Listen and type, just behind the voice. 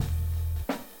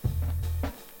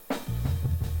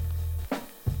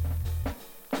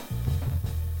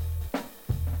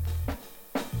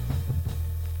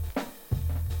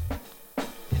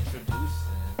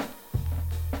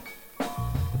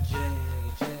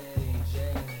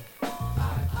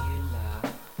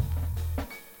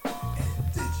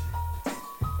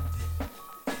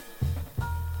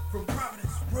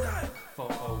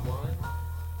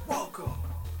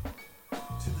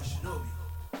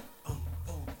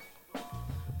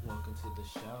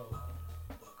show.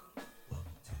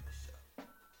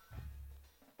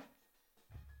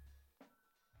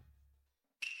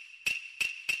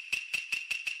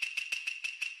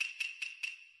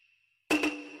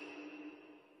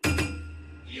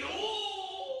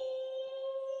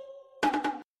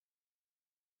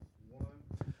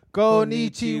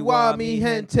 Konnichiwa, mi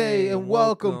gente, and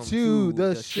welcome to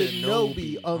the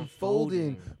Shinobi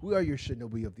Unfolding. We are your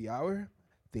Shinobi of the hour.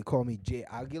 They call me Jay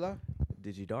Aguila.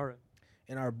 Digidara.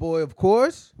 And our boy, of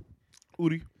course.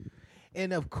 Uri.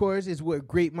 And of course, it's where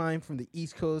great minds from the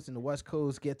East Coast and the West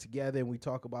Coast get together and we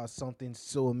talk about something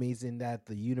so amazing that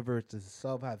the universe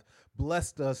itself have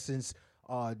blessed us since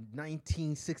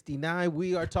 1969.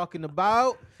 We are talking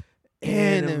about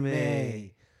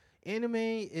anime. Anime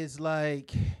is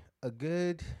like a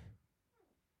good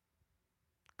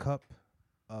cup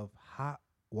of hot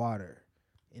water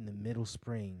in the middle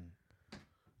spring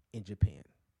in Japan.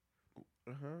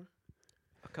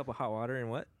 A cup of hot water and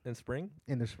what? In spring?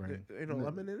 In the spring. Ain't no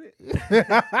lemon in it?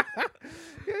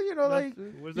 Yeah, you know, like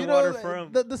Where's you the know, water like,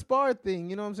 from? the spar thing.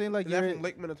 You know what I'm saying? Like Is that you're from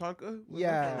Lake Minnetonka? Where's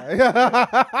yeah.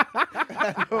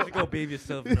 You should go bathe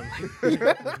yourself.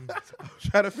 I'm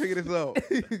trying to figure this out.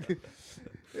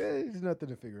 There's nothing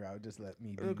to figure out. Just let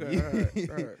me be. Okay,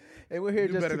 all right. And we're here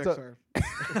Do just better to next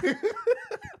talk. time.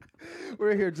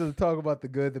 We're here to talk about the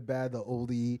good, the bad, the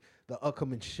oldie, the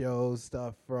upcoming shows,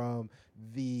 stuff from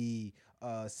the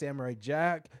Samurai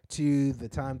Jack to the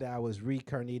time that I was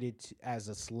reincarnated as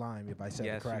a slime, if I said it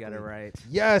Yes, you correctly. got it right.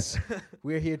 Yes,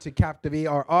 we're here to captivate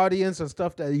our audience on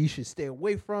stuff that you should stay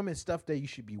away from and stuff that you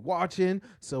should be watching.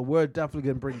 So we're definitely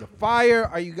going to bring the fire.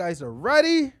 Are you guys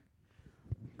ready?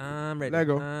 I'm ready. Let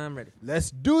go. I'm ready. Let's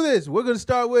do this. We're going to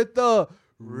start with the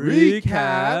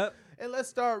recap. And let's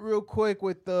start real quick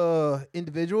with the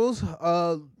individuals.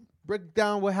 Break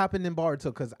down what happened in Boruto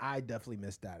because I definitely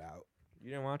missed that out. You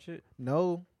didn't watch it?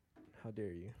 No. How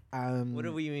dare you? What What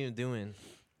are we even doing?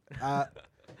 I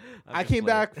I'm came just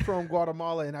back playing. from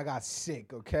Guatemala and I got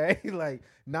sick, okay? Like,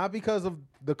 not because of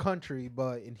the country,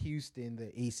 but in Houston,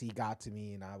 the AC got to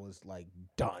me and I was, like,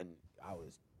 done. I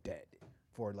was dead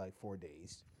for, like, 4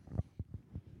 days.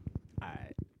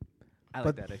 Alright. I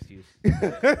But- like that excuse.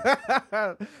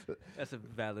 That's a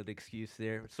valid excuse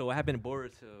there. So what happened in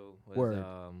Boruto was Word.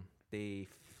 they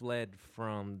fled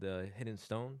from the hidden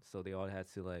stone, so they all had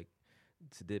to like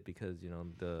to dip because you know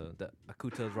the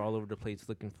Akutas were all over the place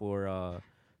looking for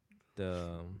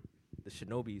the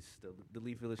shinobis, the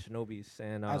Leaf Village shinobis,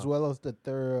 and as well as the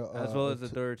third. as well as the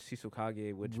third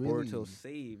Shisokage, which Really? Boruto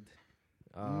saved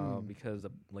Mm. because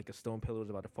like a stone pillar was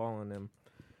about to fall on them,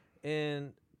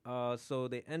 and so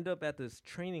they end up at this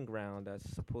training ground that's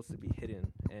supposed to be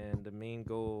hidden, and the main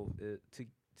goal is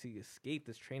to escape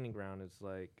this training ground is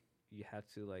like you have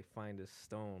to like find this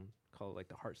stone called like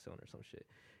the Heart Stone or some shit.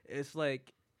 It's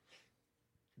like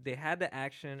they had the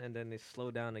action and then they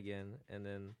slowed down again and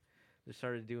then they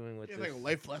started doing with It's this like a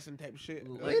life lesson type shit.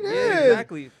 like, It yeah, is.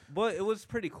 exactly. But it was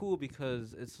pretty cool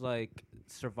because it's like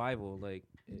survival. Like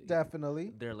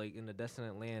Definitely. they're like in a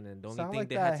desolate land, and the only Sound thing like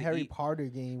they that had to Harry eat. Potter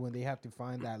game when they have to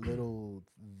find that little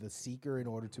the seeker in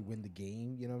order to win the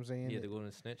game. You know what I'm saying? Yeah, the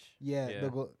golden snitch. Yeah, yeah. they'll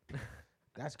go.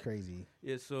 That's crazy.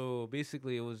 Yeah, so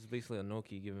basically it was basically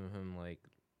Anoki giving him like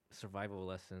survival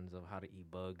lessons of how to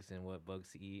eat bugs and what bugs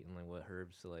to eat and like what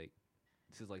herbs to like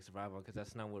survive on, because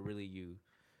that's not what really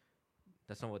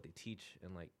that's not what they teach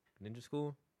in like ninja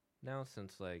school now,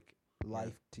 since like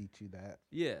Life teach you that.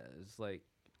 yeah, it's like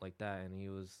that, and he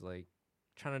was like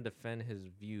trying to defend his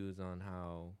views on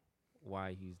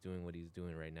why he's doing what he's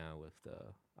doing right now with the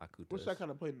Akutas. Which that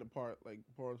kind of played in the part, like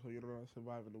Boruto, you don't know how to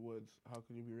survive in the woods. How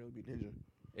can you really be ninja?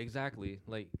 Exactly.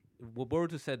 Like what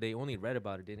Boruto said, they only read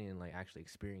about it, they didn't like actually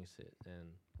experience it. And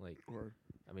like Or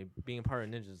I mean, being a part of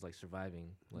ninja is like surviving,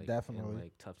 like Definitely. in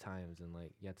like tough times, and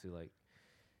like you have to like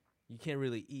you can't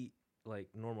really eat like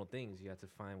normal things. You have to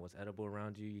find what's edible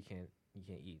around you. You can't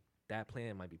eat that plant,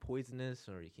 it might be poisonous,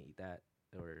 or you can't eat that,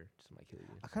 or just might kill you.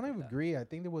 I stuff kind of like that. agree. I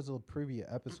think there was a previous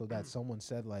episode that someone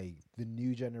said like the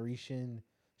new generation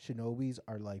shinobis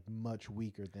are like much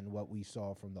weaker than what we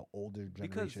saw from the older generation.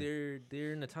 Because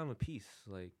they're in a time of peace.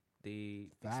 Like they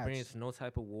Facts. experience no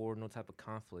type of war, no type of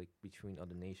conflict between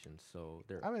other nations. So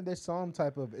they're I mean, there's some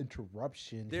type of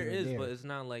interruption. there here and is, there. but it's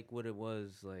not like what it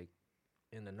was like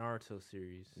in the Naruto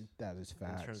series. That is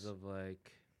facts. In terms of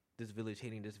like this village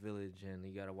hating this village, and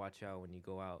you gotta watch out when you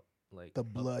go out. Like the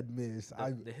up- blood mist.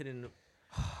 the hidden.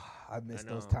 I missed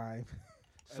those know. times.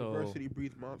 So adversity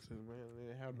breeds monsters, man. They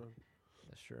didn't have them.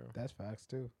 that's true. That's facts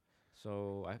too.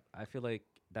 So I feel like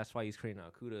that's why he's creating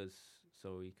Akutas,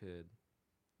 so he could,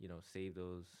 you know, save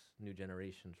those new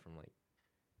generations from like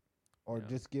or Yeah.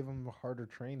 just give them harder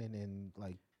training and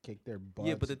like kick their butts.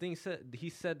 Yeah, but the thing he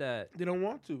said that They don't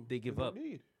want to. they give don't up.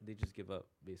 Need. They just give up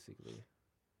basically,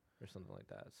 or something like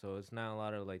that. So it's not a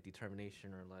lot of like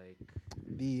determination or like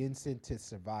the instinct to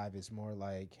survive is more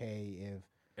like, hey, if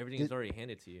everything is already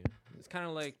handed to you. It's kind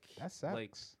of like that sucks.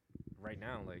 like right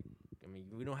now. Like I mean,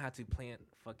 we don't have to plant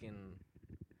fucking.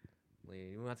 Like,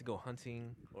 we don't have to go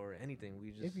hunting or anything.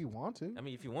 We just if you want to. I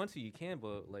mean, if you want to, you can.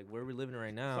 But like where we're living right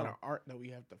It's now, not an art that we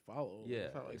have to follow. Yeah,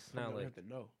 it's not like it's something not that we like- have to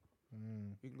know.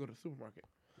 Mm. You can go to the supermarket.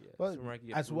 yeah, But supermarket,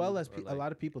 get as well food as or, a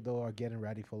lot of people though are getting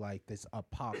ready for like this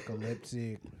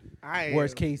apocalyptic I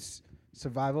worst am. case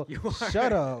survival. You are.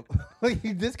 Shut up! Like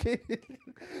this kid,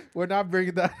 we're not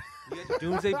bringing that. You got your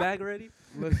doomsday bag already?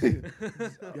 Listen,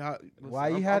 Why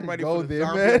you I'm had to ready go for the there,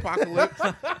 zombie man? apocalypse.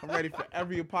 I'm ready for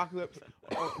every apocalypse.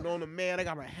 Known a man, I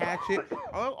got my hatchet.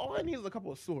 All I need is a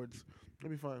couple of swords. I'll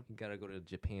be fine. You gotta go to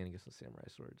Japan and get some samurai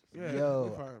swords. Yeah, Yo, I'll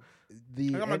be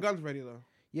fine. I got my guns ready though.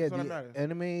 Yeah, That's what the matters.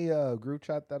 anime group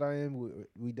chat that I am,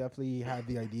 we definitely had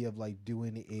the idea of like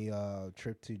doing a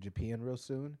trip to Japan real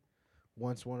soon.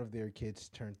 Once one of their kids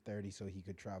turned 30, so he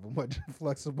could travel much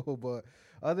flexible. But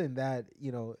other than that,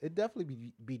 you know, it'd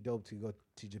definitely be dope to go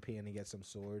to Japan and get some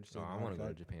swords. Oh, and I all want to go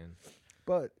that. to Japan.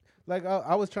 But like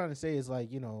I was trying to say is like,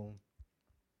 you know,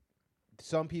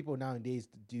 some people nowadays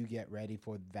do get ready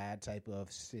for that type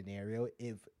of scenario.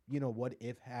 If you know what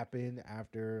if happened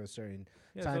after a certain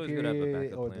Yeah, it's time always good to have a period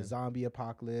backup or plan. the zombie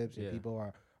apocalypse, and Yeah. people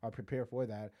are prepared for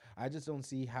that. I just don't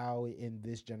see how in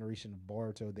this generation of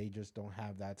Boruto they just don't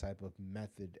have that type of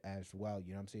method as well.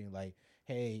 You know what I'm saying? Like,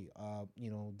 hey,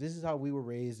 you know, this is how we were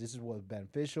raised. This is what's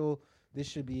beneficial. This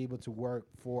should be able to work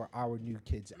for our new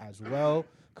kids as well,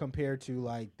 compared to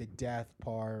like the death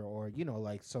part or you know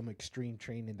like some extreme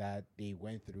training that they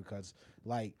went through. Because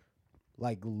like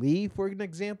Lee, for an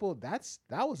example, that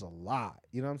was a lot.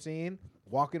 You know what I'm saying?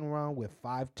 Walking around with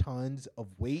 5 tons of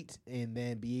weight and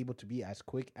then be able to be as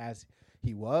quick as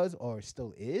he was or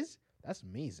still is. That's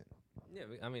amazing. Yeah,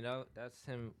 I mean that's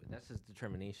him. That's his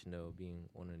determination though, being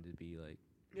wanting to be like.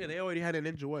 Yeah, they already had a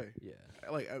ninja way. Yeah.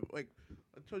 Like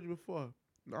I told you before,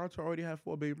 Naruto already had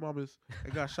 4 baby mamas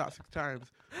and got shot 6 times.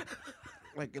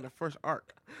 Like in the first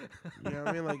arc. You know what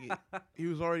I mean? Like he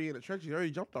was already in the trenches. He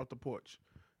already jumped off the porch.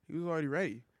 He was already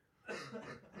ready.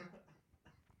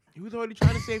 He was already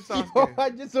trying to save Sasuke. Yo, I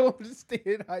just don't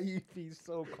understand how you be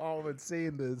so calm and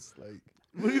saying this. Like,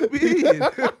 What do you mean?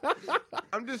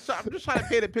 I'm just trying to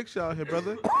paint a picture out here,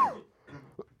 brother.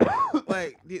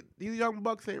 Like these young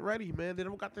bucks ain't ready, man. They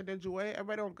don't got the ninja way.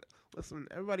 Everybody don't listen.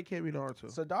 Everybody can't be Naruto.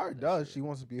 Sadara does. She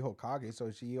wants to be Hokage,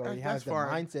 so she already has that's the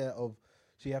fine. mindset of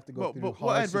she have to go through But hard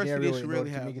what adversity scenario did she in really order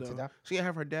to have? make it to Though? that. She didn't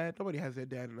have her dad. Nobody has their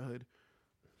dad in the hood.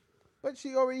 But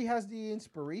she already has the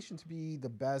inspiration to be the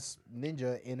best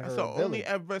ninja in her That's the village. only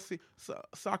adversity.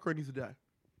 Sakura needs to die.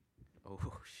 Oh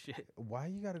shit. Why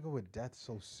you gotta go with death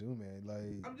so soon, man?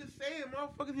 Like, I'm just saying,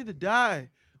 motherfuckers need to die.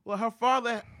 Well, her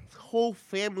father's whole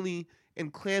family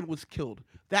and clan was killed.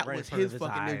 That Right in was front his of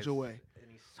fucking eyes. ninja way.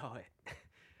 And he saw it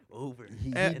over.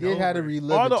 he And did have to over.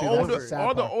 relive All it the too. That's older, the sad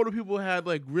all the part. older people had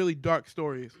like really dark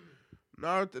stories.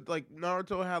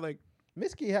 Naruto had like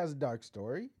Mitsuki has a dark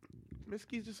story.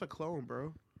 Mitsuki's just a clone,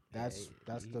 bro. That's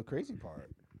he- the crazy part.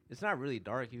 It's not really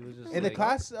dark. He was just In like,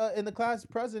 the class,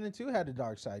 president too had a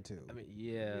dark side too. I mean,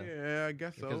 yeah, Yeah, I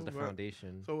guess so. because of the but-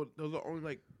 foundation. So those are only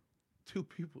like 2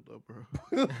 people though,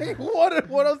 bro. Like,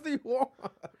 what else do you want?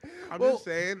 I'm Well, just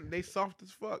saying they soft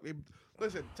as fuck.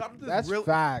 Listen, something that's real.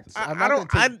 facts. I I'm not don't.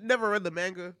 gonna I take- never read the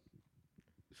manga.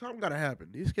 Something gotta happen.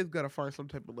 These kids gotta find some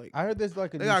type of like. I heard there's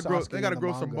like a They new gotta grow. Sasuke They gotta in the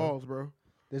grow some manga. balls, bro.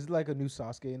 There's like a new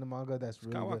Sasuke in the manga that's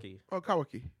really good. Kawaki. Oh,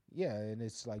 Kawaki. Yeah, and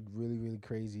it's like really, really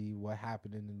crazy what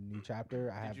happened in the new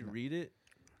chapter. Did you read it?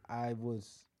 I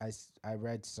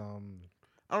read some.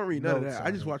 I don't read none of Notes that. on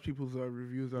I just it. watch people's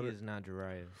reviews on He it. is not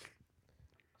Jiraiya.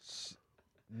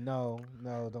 No,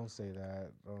 don't say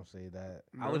that. Don't say that.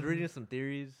 I was reading some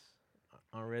theories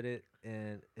on Reddit,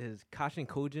 and his Kashin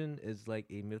Kojin is like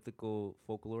a mythical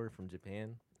folklore from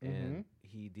Japan, and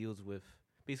he deals with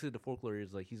basically the folklore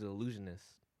is like he's an illusionist,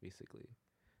 basically.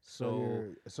 So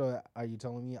are you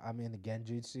telling me I'm in the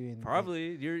genjutsu? And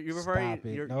Probably you're Stop right.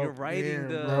 it. You're Nope. writing Damn,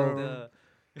 the, bro.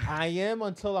 I am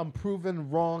until I'm proven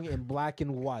wrong in black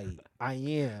and white. I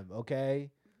am, okay?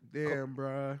 Damn,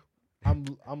 bro. I'm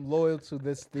loyal to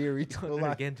this theory till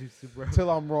Genjutsu, bro. till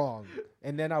I'm wrong,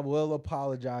 and then I will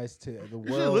apologize to the You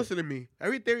should world. listen to me.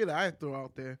 Every theory that I throw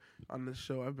out there on this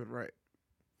show, I've been right.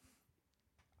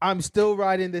 I'm still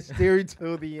riding this theory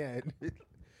till the end.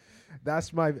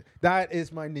 That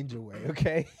is my ninja way,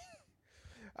 okay?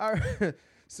 All right.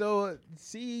 So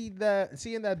seeing that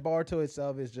Boruto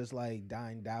itself is just like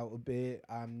dying out a bit.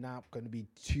 I'm not gonna be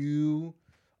too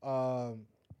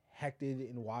hectic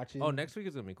in watching. Oh, next week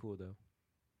is gonna be cool though.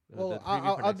 Well, the preview for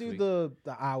I'll next do week. the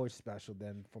hour special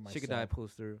then for myself. Shigadai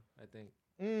pulls through. I think.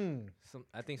 Mm,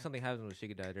 I think something happens with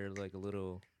Shigadai. There's like a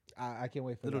little I can't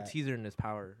wait for little that. teaser in his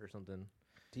power or something.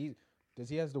 Does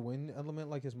he has the wind element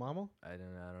like his mama? I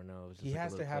don't know. It was just He like a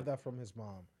has to little have clip. that from his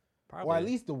mom. Probably. Or at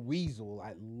least the weasel.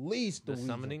 At least the the weasel.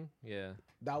 summoning. Yeah.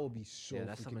 That would be so Yeah,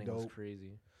 that freaking summoning dope. was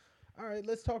crazy. All right,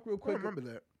 let's talk real I quick. remember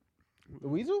that. The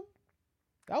weasel?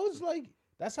 That was like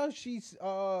that's how she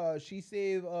saved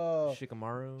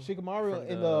Shikamaru. Shikamaru from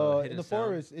in the the Hidden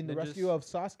forest Sound in the ninjas. rescue of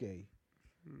Sasuke.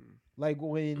 Hmm. Like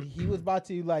when he was about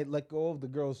to like let go of the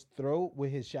girl's throat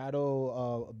with his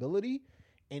shadow ability,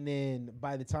 and then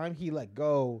by the time he let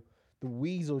go, the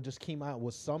weasel just came out,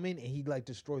 was summoned, and he like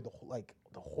destroyed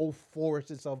the whole forest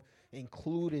itself,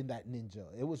 including that ninja.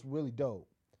 It was really dope.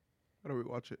 I don't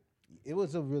rewatch it. It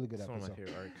was a really good It's one of my episode.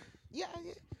 favorite arcs. Yeah.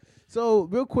 So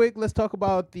real quick, let's talk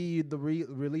about the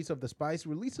release of the spice.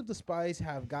 Release of the spice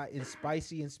have gotten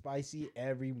spicy and spicy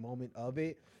every moment of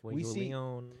it. We Fuego see.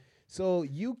 Leon. So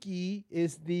Yuki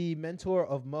is the mentor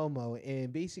of Momo,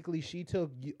 and basically she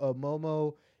took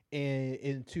Momo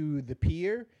into the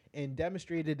pier and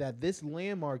demonstrated that this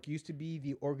landmark used to be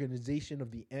the organization of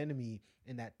the enemy,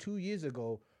 and that 2 years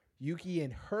ago, Yuki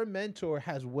and her mentor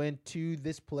has went to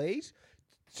this place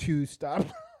to stop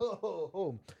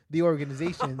the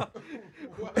organization.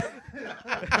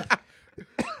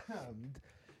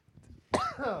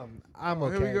 I'm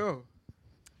okay. Here we go.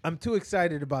 I'm too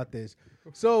excited about this.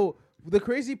 So the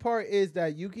crazy part is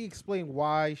that Yuki explained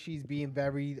why she's being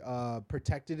very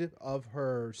protective of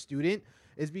her student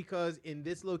is because in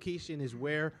this location is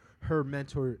where her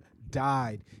mentor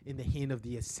died in the hand of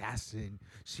the assassin.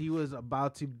 She was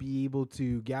about to be able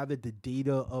to gather the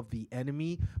data of the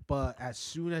enemy, but as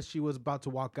soon as she was about to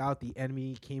walk out, the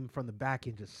enemy came from the back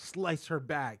and just sliced her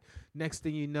back. Next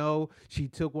thing you know, she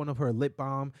took one of her lip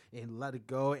balm and let it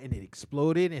go, and it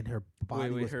exploded, and her body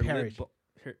was her perished.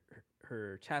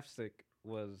 her chapstick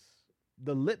was.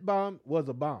 The lip balm was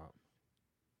a bomb.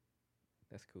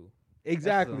 That's cool.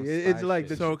 Exactly. some It's spy like shit.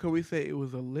 the. So can we say it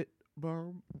was a lit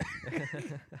bomb?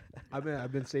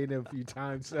 I've been saying it a few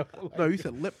times. So No, you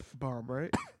said lip bomb,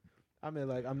 right? I mean,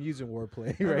 like I'm using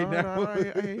wordplay No, right no, now. no,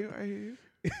 I hear you. I hear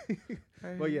you.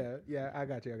 But yeah, I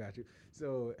got you.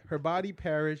 So her body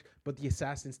perished, but the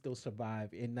assassin still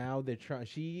survived, and now they're trying.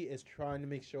 She is trying to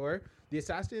make sure the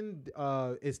assassin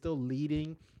is still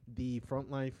leading the front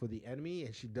line for the enemy,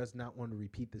 and she does not want to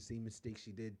repeat the same mistake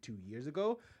she did 2 years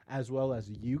ago, as well as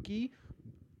Yuki.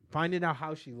 Finding out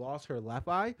how she lost her left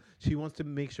eye, she wants to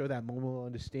make sure that Momo will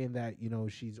understand that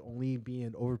she's only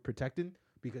being overprotected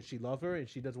because she loves her and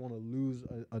she doesn't want to lose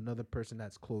another person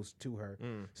that's close to her.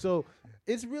 So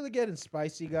it's really getting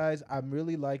spicy, guys. I'm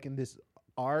really liking this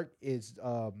arc. Is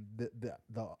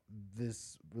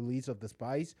this release of the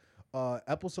spice.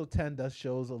 Episode 10 does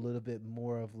shows a little bit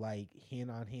more of like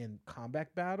hand-on-hand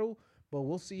combat battle, but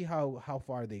we'll see how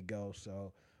far they go.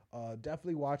 So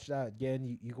definitely watch that.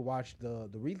 Again, you can watch the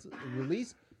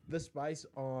release the spice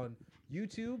on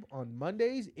YouTube on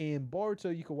Mondays, and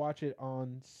Boruto you can watch it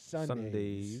on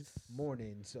Sundays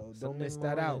morning. So don't miss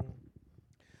that out.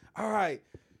 All right.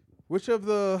 Which of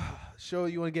the show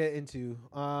you want to get into?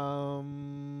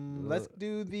 Let's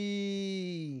do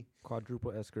the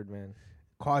Quadruple S Gridman.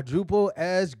 Quadruple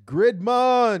as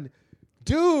Gridman.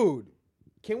 Dude,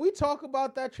 can we talk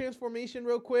about that transformation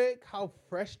real quick? How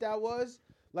fresh that was?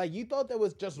 Like, you thought there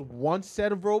was just one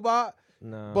set of robot,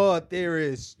 No. but there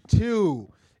is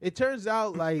two. It turns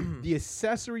out, like, the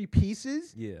accessory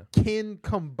pieces can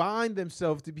combine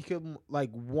themselves to become, like,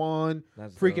 one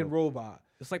That's freaking dope. robot.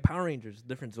 It's like Power Rangers,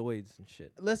 different Zoids and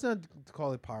shit. Let's not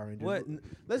call it Power Rangers. What?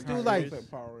 Let's do Power like Rangers.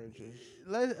 Power Rangers.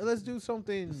 let's do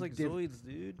something. It's like diff- Zoids,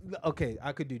 dude. Okay,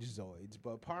 I could do Zoids,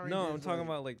 but Power Rangers. No, I'm talking like,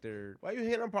 about like their Why you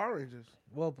hating on Power Rangers?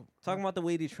 well, talking about the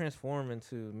way they transform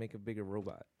into make a bigger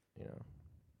robot. You know?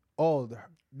 oh,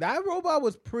 that robot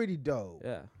was pretty dope.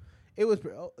 Yeah. It was.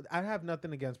 I have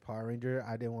nothing against Power Ranger.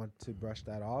 I didn't want to brush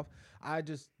that off. I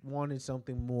just wanted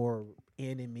something more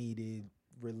animated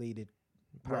related.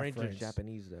 Power Rangers reference.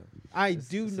 Japanese though. I It's-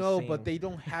 do it's the know, same. but they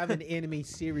don't have an anime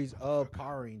series of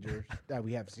Power Rangers that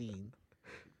we have seen.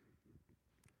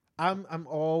 I'm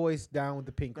always down with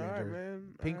the Pink All right, Ranger.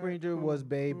 man. Pink All right, Ranger cool, was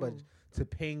bae, but cool.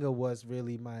 Topanga was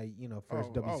really my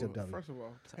first WCW. First of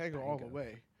all, Topanga all the Topanga.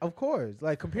 way. Of course,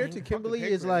 like compared to Fucking Kimberly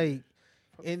Pink is Ranger. like,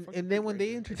 Fucking and then when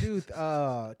they Ranger. introduced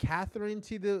Catherine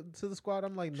to the squad,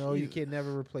 I'm like, no, you Jesus. can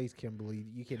never replace Kimberly.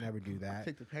 You can never do that.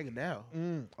 Take Topanga now.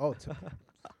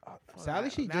 Sally,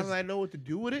 she now just that I know what to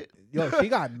do with it. she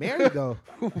got married though.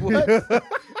 What?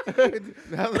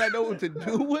 Now that I know what to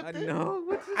do with it.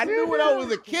 know. I knew when I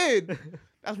was a kid.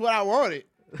 That's what I wanted.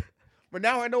 But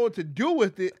now I know what to do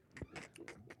with it.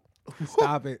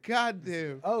 Stop it. God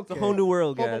damn. Okay. It's a whole new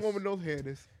world, Hope guys. my woman knows hair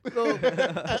this. So,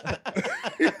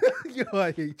 yo,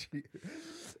 I hate you.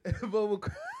 But with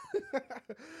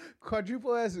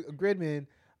Quadruple S Gridman,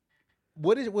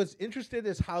 what's interesting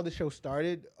is how the show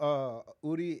started.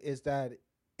 Udi, is that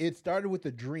it started with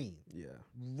a dream. Yeah.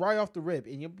 Right off the rip,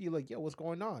 and you'll be like, "Yo, what's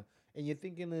going on?" And you're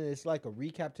thinking that it's like a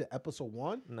recap to episode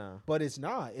 1, No. but it's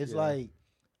not. It's Yeah. like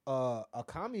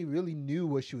Akami really knew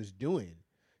what she was doing.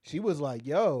 She was like,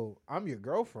 "Yo, I'm your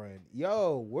girlfriend.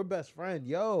 Yo, we're best friends.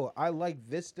 Yo, I like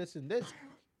this, and this."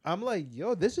 I'm like,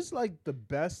 "Yo, this is like the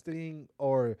best thing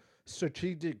or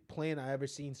strategic plan I ever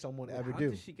seen someone ever How do."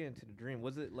 did she get into the dream?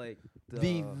 Was it like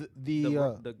The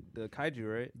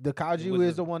kaiju, right? the kaiju was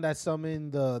is the one that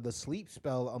summoned the sleep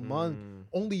spell among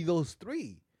only those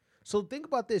 3. So think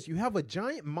about this: you have a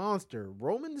giant monster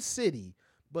roaming the city,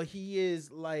 but he is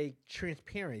like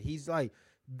transparent. He's like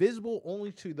visible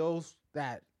only to those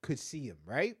that could see him,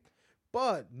 right?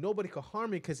 But nobody could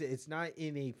harm it because it's not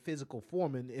in a physical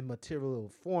form, in immaterial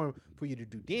form for you to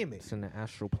do damage. It's in the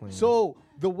astral plane. So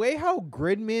the way how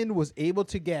Gridman was able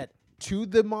to get to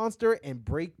the monster and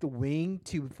break the wing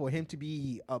for him to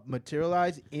be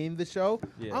materialized in the show,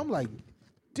 Yeah. I'm like,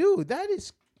 dude, that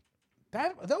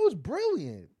was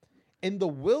brilliant. And the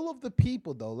will of the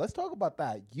people, though, let's talk about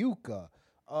that. Yuka,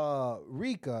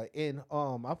 Rika, and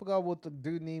I forgot what the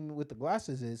dude name with the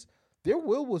glasses is. Their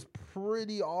will was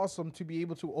pretty awesome to be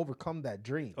able to overcome that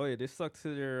dream. Oh yeah, they stuck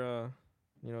to their,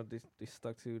 they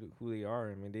stuck to who they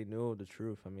are. I mean, they know the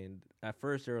truth. I mean, at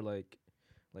first they were like,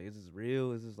 is this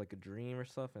real? Is this like a dream or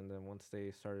stuff? And then once they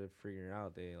started figuring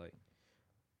out, they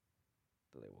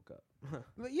woke up.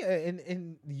 But yeah,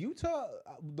 and Utah,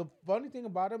 the funny thing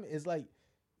about him is like,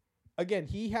 again,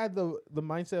 he had the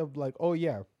mindset of like, oh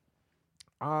yeah,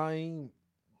 I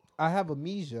have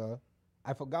amnesia,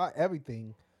 I forgot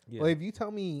everything. Yeah. But if you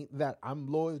tell me that I'm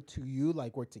loyal to you,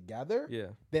 like we're together, Yeah.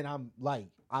 then I'm like,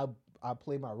 I'll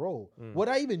play my role. Would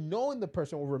I even know in the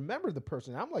person or remember the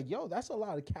person? I'm like, yo, that's a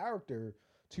lot of character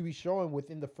to be showing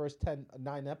within the first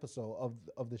 9 episodes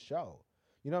of the show.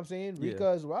 You know what I'm saying? Yeah. Rika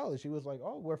as well. She was like,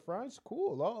 oh, we're friends?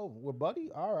 Cool. Oh, we're buddy?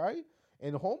 All right.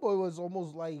 And Homeboy was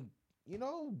almost like,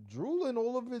 drooling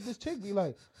all over this chick. Be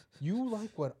like, you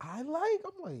like what I like?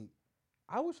 I'm like,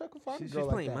 I wish I could find a She's girl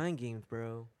like playing that. mind games,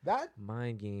 bro. That,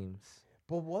 Mind games.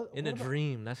 but what In what a about-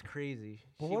 dream. That's crazy.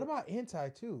 But what about Anti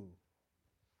too?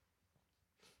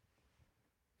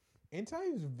 Anti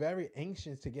was very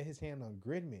anxious to get his hand on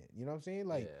Gridman. You know what I'm saying?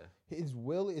 Like his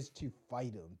will is to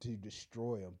fight him, to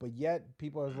destroy him. But yet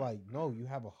people are like, no, you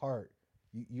have a heart.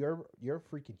 You're a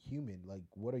freaking human. Like,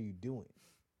 what are you doing?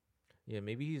 Yeah,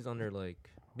 maybe he's under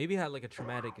maybe he had like a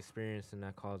traumatic experience and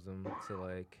that caused him to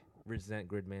like resent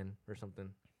Gridman or something.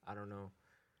 I don't know.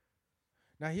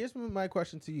 Now here's my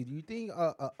question to you: do you think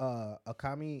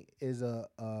Akami is a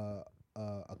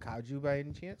kaiju by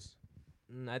any chance?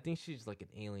 I think she's like an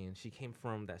alien. She came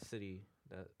from that city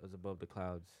that was above the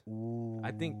clouds. Ooh.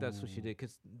 I think that's what she did.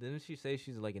 Cause didn't she say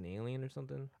she's like an alien or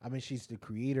something? I mean, she's the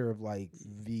creator of like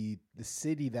the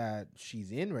city that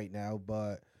she's in right now,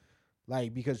 but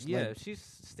like because if she's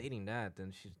stating that,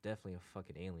 then she's definitely a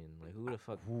fucking alien. Like who the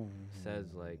fuck says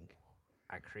like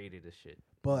I created this shit?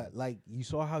 But like you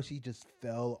saw how she just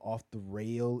fell off the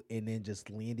rail and then just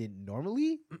landed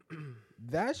normally.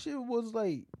 That shit was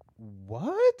like,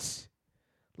 what?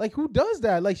 Like who does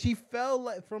that? Like she fell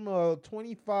like from a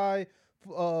 25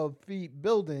 feet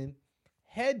building,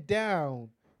 head down,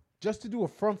 just to do a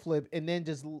front flip and then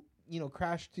just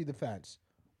crash to the fence.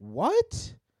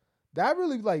 What? That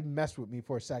really like messed with me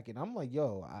for a second. I'm like,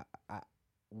 yo,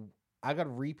 I gotta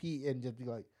repeat and just be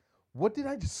like, what did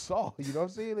I just saw? You know what I'm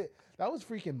saying? That was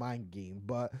freaking mind game.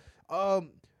 But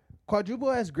Quadruple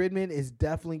S Gridman is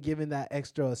definitely giving that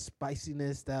extra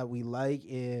spiciness that we like.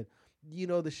 And,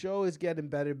 the show is getting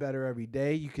better every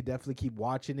day. You could definitely keep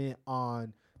watching it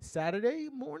on Saturday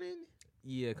morning.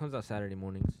 Yeah, it comes out Saturday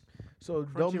mornings. So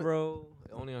Crunchyroll,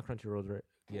 only on Crunchyroll, right?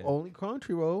 Yeah. Only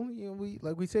Crunchyroll.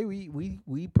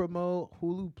 We promote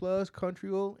Hulu Plus,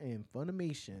 Crunchyroll, and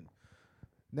Funimation.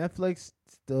 Netflix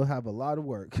still have a lot of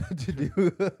work to do.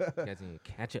 You guys need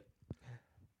to catch up.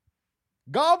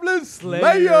 Goblin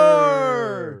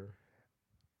Slayer.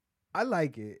 I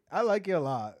like it. I like it a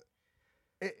lot.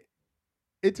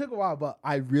 It took a while, but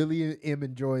I really am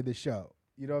enjoying the show.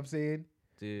 You know what I'm saying?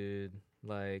 Dude,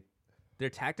 like,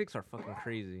 their tactics are fucking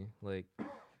crazy. Like,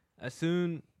 as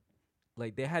soon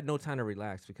like they had no time to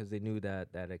relax because they knew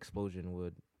that that explosion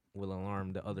will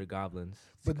alarm the other goblins.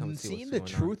 But come and see seeing what's the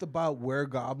going truth about where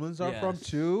goblins are from Yes.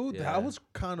 too, Yeah. that was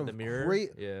kind on. of The mirror,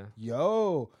 great. yeah.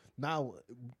 Yo, now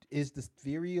is the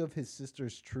theory of his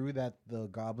sisters true that the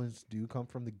goblins do come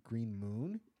from the Green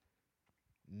Moon?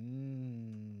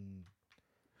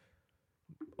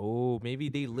 Oh, maybe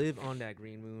they live on that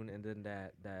green moon, and then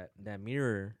that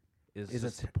mirror is Is a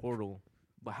just a portal.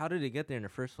 But how did it get there in the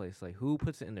first place? Like, who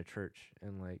puts it in the church?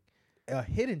 And like, A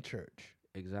hidden church,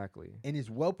 exactly, and it's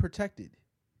well protected,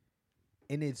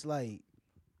 and it's like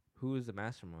who is the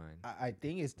mastermind? I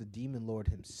think it's the demon lord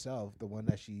himself, the one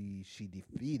that she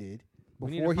defeated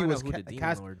We need to before he find was out who the demon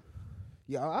cast. lord.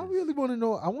 Yeah, I is. really want to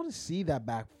know. I want to see that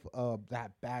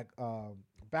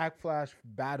backflash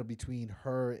battle between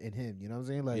her and him. You know what I'm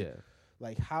saying? Like, Yeah,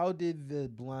 like how did the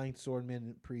blind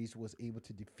swordman priest was able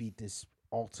to defeat this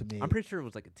ultimate? I'm pretty sure it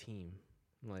was like a team.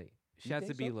 Like, she You has to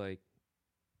think be so? like.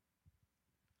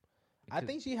 I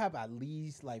think she have at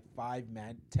least like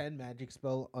 10 magic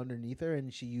spell underneath her,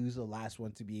 and she used the last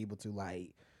one to be able to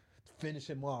like finish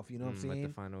him off. You know what I'm saying? like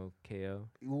the final KO.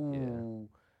 Ooh.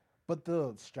 But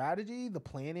the strategy, the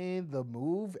planning, the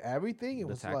move, everything, it The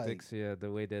was tactics, yeah,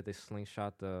 the way that they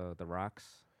slingshot the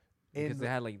rocks, And because the- they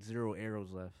had like 0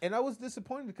 arrows left. and I was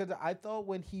disappointed because I thought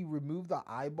when he removed the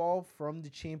eyeball from the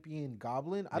champion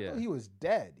goblin, I Yeah. thought he was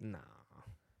dead. Nah,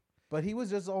 But he was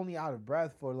just only out of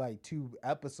breath for like 2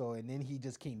 episodes, and then he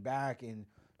just came back and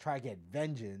tried to get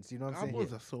vengeance. You know what I'm saying?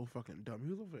 Goblins are so fucking dumb. He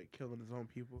was over there killing his own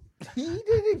people. He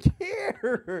didn't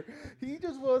care. He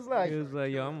just was like, he was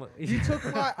like, "Yo, you took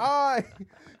my eye.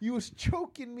 You was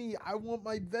choking me. I want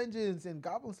my vengeance. And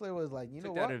Goblin Slayer was like, you know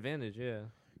took what? that advantage." Yeah,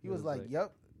 He was like,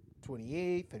 yep,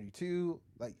 28, 32.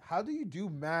 Like, how do you do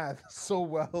math so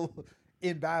well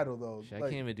in battle, though? Shit, I Like,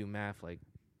 can't even do math like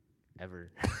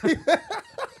ever.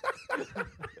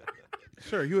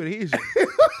 Sure, you an Asian.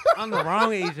 I'm the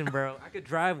wrong Asian, bro. I could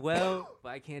drive well, but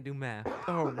I can't do math.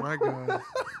 Oh my god.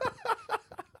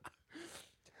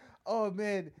 Oh,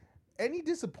 man. Any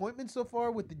disappointment so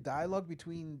far with the dialogue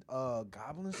between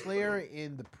Goblin Slayer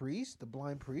and the priest, the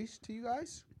blind priest, to you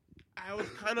guys? I was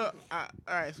kind of all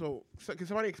right. So can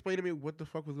somebody explain to me what the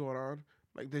fuck was going on?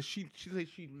 Like, did she say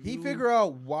she? He knew- figured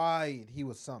out why he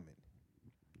was summoned.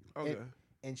 Okay.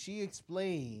 And she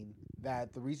explained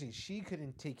that the reason she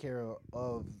couldn't take care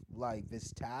of like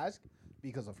this task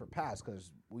because of her past, because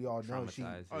we all know she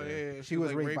Traumatized. Oh yeah. yeah, yeah. she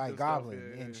was raped by a and stuff, goblin,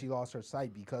 yeah, and yeah. she lost her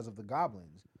sight because of the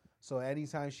goblins. So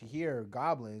anytime she hear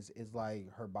goblins, it's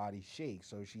like her body shakes,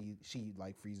 so she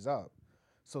like freezes up.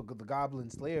 So the Goblin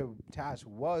Slayer task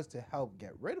was to help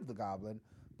get rid of the goblin,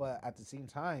 but at the same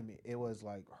time, it was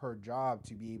like her job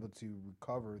to be able to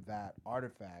recover that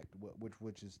artifact,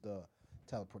 which is the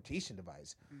teleportation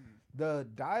device. The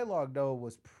dialogue though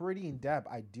was pretty in depth.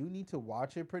 I do need to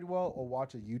watch it pretty well, or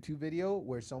watch a YouTube video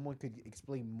where someone could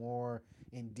explain more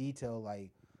in detail, like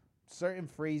certain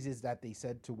phrases that they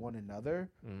said to one another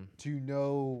to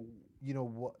know, you know,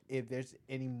 what if there's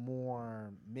any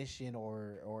more mission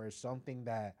or something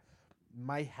that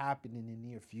might happen in the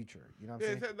near future. You know what I'm Yeah,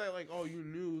 saying? it said that like, oh, you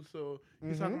knew. So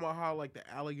he's talking about how like the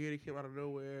alligator came out of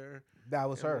nowhere. That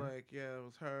was and, her. Like, yeah, it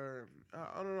was her.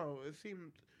 I don't know. It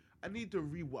seemed. I need to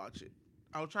rewatch it.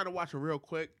 I was trying to watch it real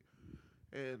quick,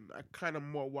 and I kind of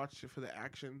more watched it for the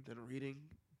action than reading.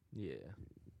 Yeah.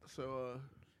 So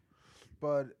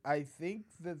But I think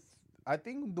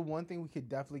the one thing we could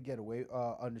definitely get away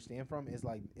understand from is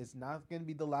like it's not gonna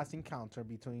be the last encounter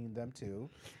between them two.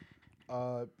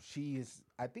 She is,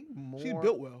 I think, more. she's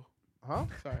built well. Huh?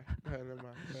 Sorry, go ahead, never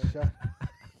mind. Shut-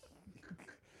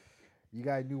 You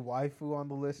got a new waifu on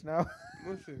the list now,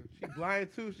 Listen, she's blind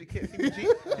too. She can't see me cheat.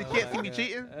 She can't see me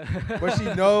cheating. but she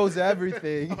knows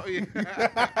everything. Oh yeah.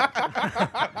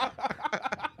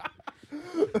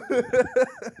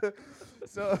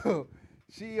 So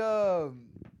she That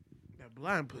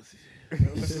blind pussy. I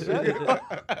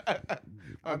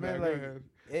Okay, mean, go like, ahead.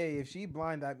 hey, if she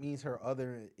blind, that means her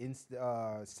other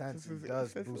senses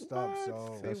does boost up.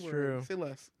 So Say That's word. true. Say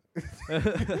less.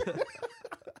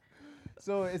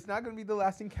 So it's not going to be the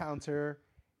last encounter.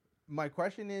 My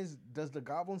question is, does the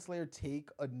Goblin Slayer take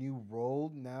a new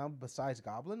role now besides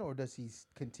Goblin, or does he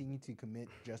continue to commit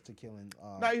just to killing?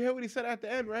 Now you heard what he said at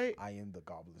the end, right? I am the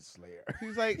Goblin Slayer.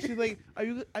 She's like, are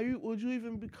you, would you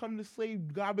even become the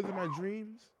slave goblins in my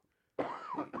dreams?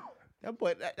 That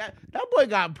boy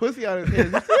got pussy on his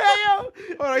hands. You see that,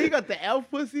 yo? Hold on, he got the elf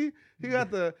pussy. He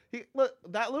got the look.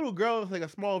 That little girl is like a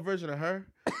small version of her.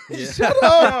 Yeah. Shut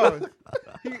up.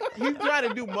 He's trying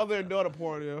to do mother and daughter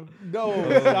porn, yo. No, Oh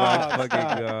my stop, fucking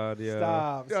stop, God, yeah.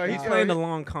 stop. Yo, He's Yo, playing he- the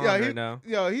long con Yeah, right now.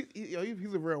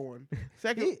 he's a real one.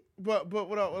 Second, but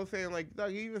what I was saying, like,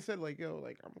 dog, he even said, like, yo,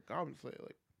 like, I'm a goblin slayer,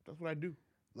 like, that's what I do.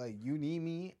 Like, you need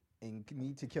me and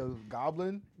need to kill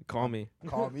Goblin? Call me.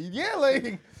 Call me. Yeah,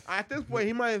 like. At this point,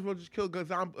 he might as well just kill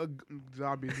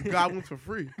zombies, goblins for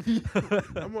free.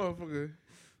 That motherfucker.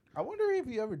 I wonder if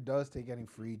he ever does take any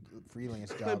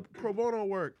freelance job. Pro bono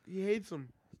work. He hates them.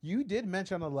 You did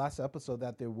mention on the last episode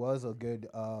that there was a good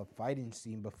fighting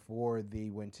scene before they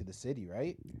went to the city,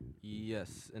 right?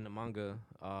 Yes, in the manga.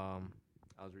 I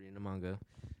was reading the manga.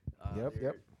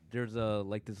 Yep. There's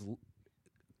like this.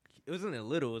 It wasn't a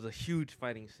little. It was a huge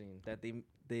fighting scene that they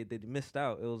missed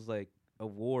out. It was like a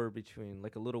war between,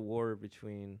 like a little war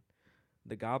between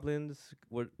the goblins.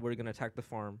 We're gonna attack the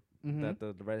farm that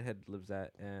the redhead lives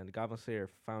at, and the Goblin Slayer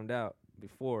found out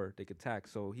before they could attack.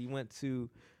 So he went to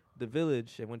the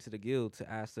village and went to the guild to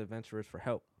ask the adventurers for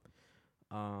help,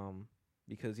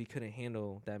 because he couldn't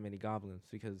handle that many goblins,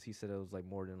 because he said it was like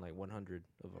more than like 100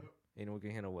 of them. And we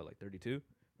can handle what, like 32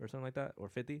 or something like that, or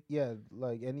 50. Yeah,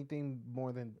 like anything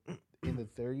more than in the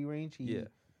 30 range, he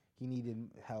needed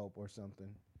help or something.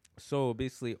 So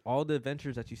basically, all the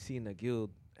adventures that you see in the guild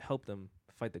help them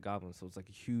fight the goblins. So it's like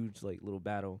a huge, like, little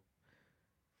battle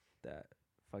that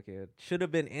fucking should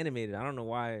have been animated. I don't know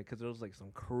why, because there was like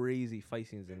some crazy fight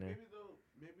scenes in there.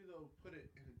 Maybe they'll put it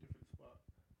in a different spot.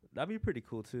 That'd be pretty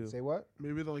cool too. Say what?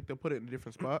 Maybe they'll put it in a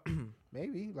different spot.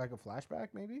 Maybe like a flashback,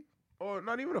 maybe Or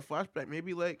not even a flashback.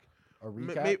 Maybe like a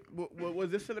recap. was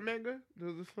this in the manga?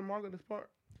 Was this in the manga? This part?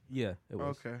 Yeah, it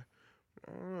was. Okay.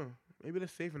 I don't know. Maybe they're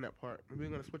saving that part. Maybe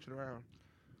they're gonna switch it around.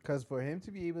 Because for him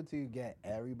to be able to get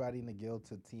everybody in the guild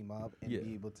to team up and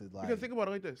be able to like, Because think about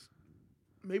it like this.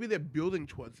 Maybe they're building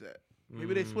towards that.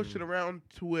 Maybe they switched it around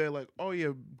to where, like, oh yeah,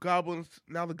 goblins.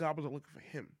 Now the goblins are looking for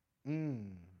him.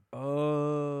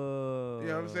 Oh. You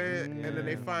know what I'm saying? And then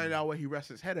they find out where he rests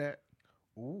his head at.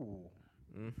 ooh.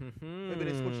 Maybe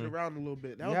they switched it around a little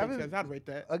bit. That You would make haven't- sense. I'd rate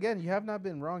that. Again, you have not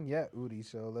been wrong yet, Udi.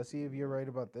 So let's see if you're right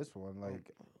about this one. Like,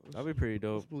 That'd be pretty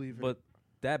dope. Let's believe it. But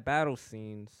that battle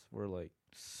scenes were like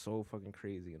so fucking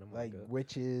crazy in the like manga.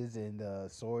 witches and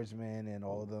swordsmen and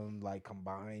all of them like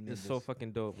combined. It's and so just-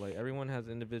 fucking dope. Like everyone has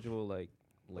individual like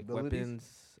Abilities?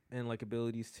 weapons and like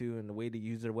abilities too, and the way to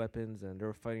use their weapons. And they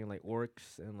were fighting like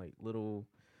orcs and like little.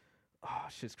 Oh,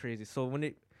 shit's crazy. So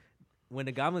when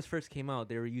the goblins first came out,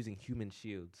 they were using human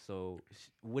shields. So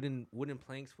wooden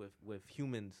planks with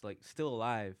humans like still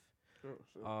alive,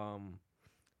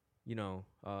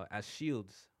 as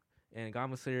shields. And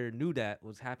Goblin Slayer knew that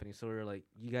was happening, so we were like,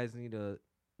 "You guys need to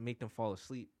make them fall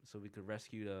asleep, so we could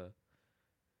rescue the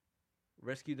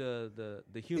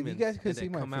humans." If you guys could and see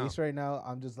then my come face out, right now,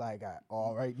 I'm just like,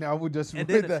 all right now we'll just and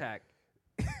read then that. attack.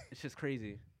 It's just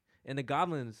crazy. And the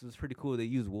goblins was pretty cool. They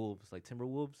use wolves, like timber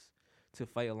wolves, to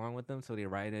fight along with them. So they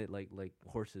ride it like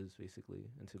horses, basically,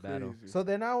 into battle. Crazy. So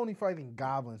they're not only fighting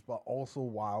goblins, but also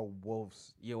wild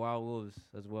wolves. Yeah, wild wolves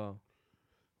as well.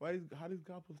 How these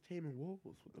goblins taming wolves?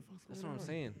 What the fuck's That's going what I'm on?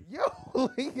 saying.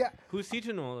 Yo, yeah. Who's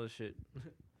teaching them all this shit?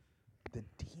 The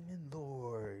Demon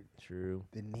Lord. True.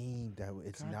 The name that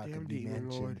it's not Goddamn going to be Demon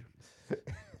mentioned. Lord.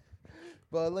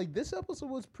 But like this episode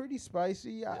was pretty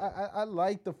spicy. I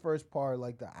liked the first part.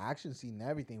 Like the action scene and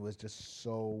everything was just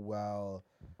so well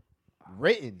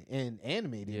written and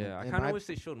animated. Yeah, I And kind my- of wish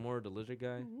they showed more of the lizard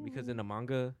guy, because in the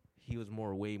manga he was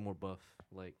way more buff.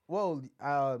 Like Well,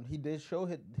 he did show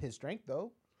his strength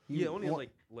though. He only wa-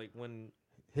 like when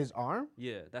his arm.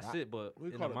 that's it. But We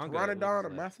in call the it manga, Pteranodon or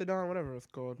like, Mastodon, whatever it's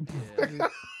called. yeah.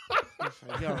 It's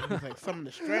like, yo, it's like some of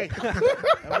the strength.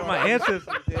 My ancestors.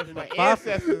 That's my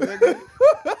ancestors. Nigga.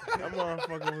 That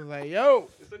motherfucker was like, yo,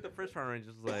 It's like the first Power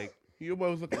Rangers, like your boy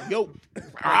was looking, yo.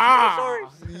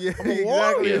 Yeah, I'm a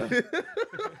warrior.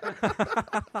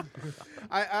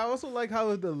 I also like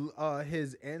how the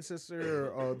his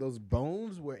ancestor those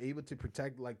bones were able to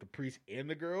protect like the priest and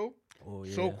the girl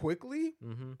so quickly.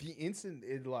 Mm-hmm. The instant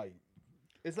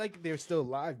it's like they're still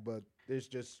alive, but there's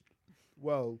just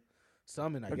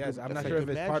summon. I Like guess the- I'm that's not like sure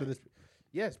the if it's part of magic. this.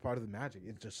 Yeah, it's part of the magic.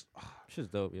 It's just Shit's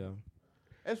dope, yeah.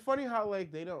 It's funny how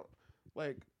like they don't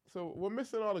like. So we're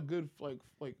missing all the good like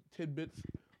tidbits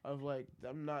of like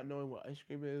them not knowing what ice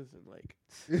cream is and like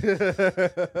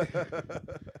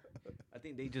I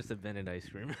think they just invented ice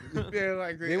cream. yeah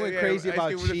like they went crazy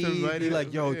about cheese. They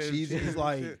like cheese is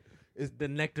like It's the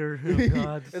nectar of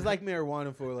gods. it's like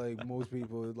marijuana for like most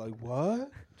people. It's like what?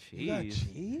 You got cheese.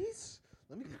 cheese?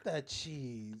 Let me get that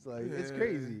cheese. Like it's Yeah.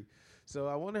 crazy. So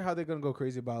I wonder how they're gonna go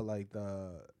crazy about like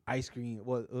the ice cream.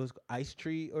 Well, it was ice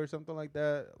tree or something like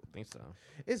that. I think so.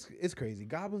 It's crazy.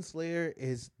 Goblin Slayer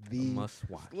is the Must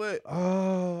watch. Split.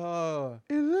 oh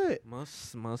Is it?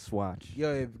 Must watch.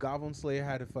 yo. If Goblin Slayer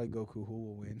had to fight Goku, who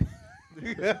will win?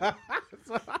 Goku.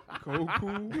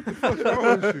 What the fuck's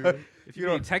wrong with you? If you're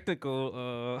being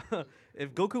technical,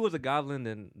 if Goku was a goblin,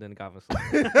 then Goblin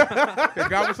Slayer. The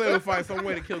Goblin Slayer would find some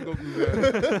way to kill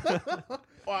Goku's ass.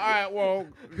 Well, all right, well,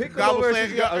 Piccolo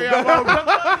versus Yeah,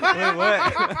 Wait, what?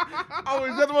 I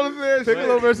was just want to say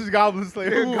Piccolo versus Goblin Slayer.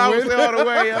 Who will Goblin win? Slayer all the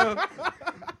way, yo.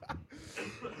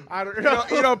 I don't know.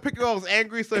 You know, Piccolo's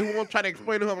angry, so he won't try to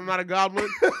explain to him I'm not a goblin.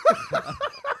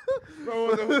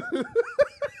 Bro,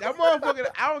 that motherfucker,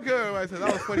 I don't care what I said.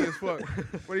 That was funny as fuck.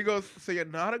 When he goes, so you're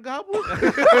not a goblin?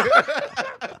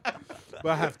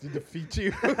 But I have to defeat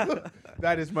you.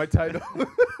 That is my title.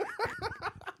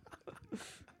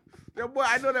 Yo, boy,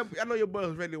 I know your boy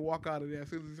was ready to walk out of there as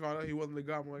soon as he found out he wasn't a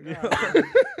goblin. Like, all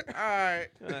right.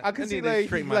 I can see need to like he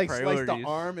straighten my like slice the priorities.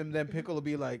 arm and then Piccolo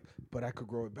be like, but I could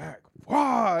grow it back.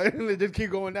 Wow, and they just keep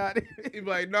going at it. He'd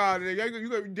be like, nah, nigga, you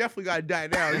definitely gotta die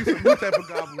now. You some new type of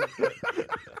goblin.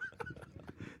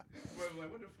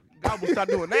 Goblins stop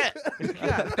doing that.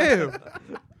 God damn.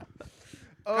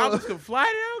 Goblins can fly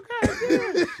now? God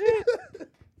damn. Shit.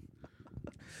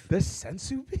 There's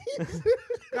sensu beans.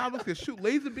 Goblins can shoot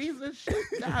laser beams and shit.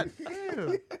 God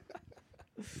damn.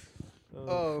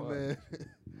 Oh fuck. man.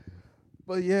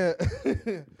 But yeah.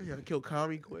 You gotta kill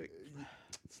Kami quick.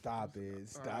 Stop it.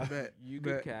 Stop. I bet. You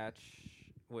Bet. could catch.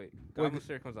 Wait, Goblin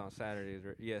Slayer comes on Saturdays,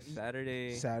 right? Yes,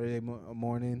 Saturday Saturday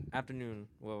morning. afternoon.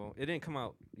 Well, it didn't come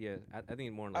out. Yeah, I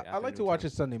think more like. I like to watch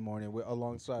it Sunday morning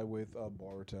alongside with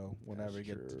Boruto whenever That's I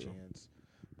get the true. chance.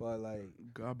 But like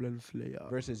Goblin Slayer.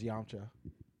 versus Yamcha.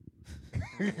 Oh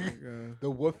my God.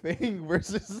 The Wolfang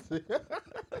versus the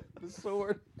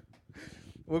sword.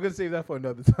 We're gonna save that for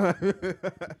another time.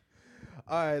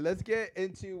 All right, let's get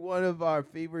into one of our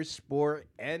favorite sport,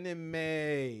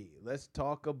 anime. Let's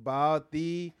talk about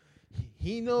the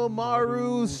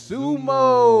Hinomaru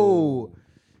Sumo.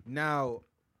 Now,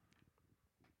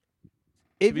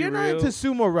 if be you're not real- into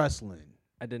sumo wrestling,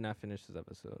 I did not finish this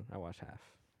episode. I watched half.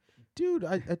 dude,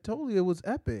 I told you it was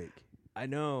epic. I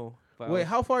know. But Wait,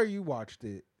 how far you watched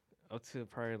it? up to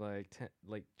probably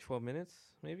like 12 minutes,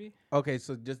 maybe. Okay,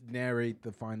 so just narrate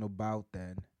the final bout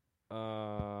then.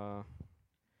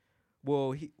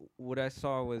 Well, what I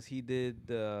saw was he did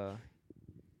the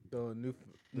The new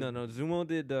no Zumo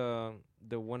did the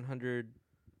 100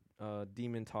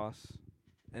 demon toss,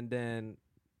 and then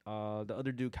the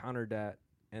other dude countered that,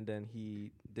 and then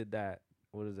he did that.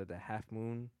 What is it? The half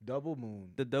moon, double moon.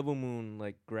 the double moon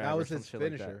like grab. That or was some his shit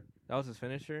like finisher. that was his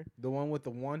finisher. The one with the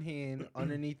one hand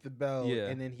underneath the belt, Yeah.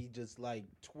 and then he just like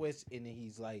twists, and then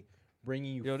he's like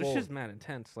bringing you. Yo, this forward. shit's mad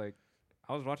intense. Like,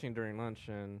 I was watching during lunch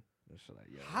and it's like,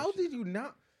 yo, How this did you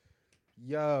not?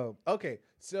 Yo, okay,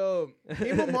 so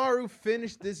Himamaru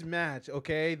finished this match.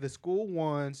 Okay, the school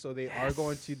won, so they are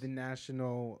going to the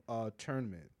national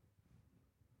tournament.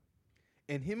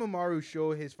 And Himamaru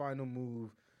showed his final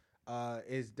move.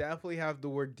 Is definitely have the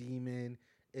word demon.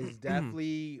 Is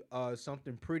definitely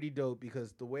something pretty dope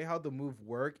because the way how the move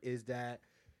work is that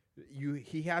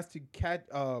he has to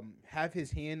have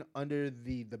his hand under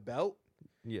the belt,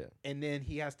 yeah, and then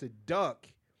he has to duck,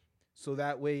 so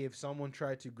that way if someone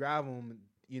tried to grab him,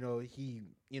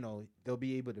 they'll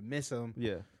be able to miss him.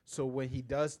 yeah. So when he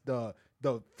does the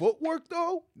footwork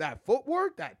though, that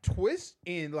twist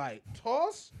and like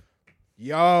toss,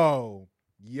 yo,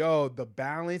 the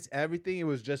balance, everything, it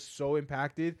was just so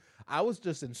impacted. I was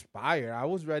just inspired. I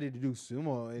was ready to do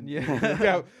sumo, and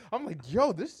Yeah. I'm like,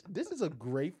 yo, this is a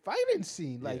great fighting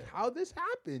scene. Like, Yeah. how this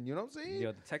happened? You know what I'm saying?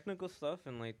 Yo, the technical stuff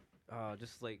and like,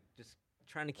 just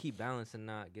trying to keep balance and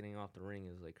not getting off the ring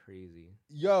is like crazy.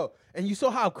 Yo, and you saw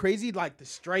how crazy like the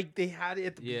strike they had it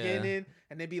at the Yeah. beginning,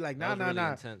 and they'd be like, That nah, was really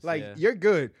intense, like yeah. you're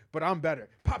good, but I'm better.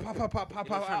 Pop, pop, pop, pop, pop,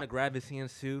 He was pop. trying to grab his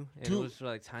hands too, and Dude, it was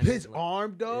like tiny. His like,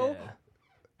 arm though. yeah.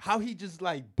 How he just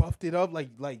like buffed it up, like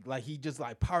he just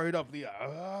like powered up,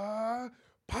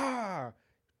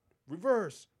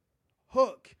 reverse,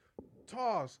 hook,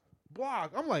 toss,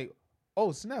 block. I'm like,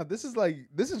 oh snap, this is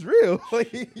real.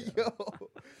 Like, yo.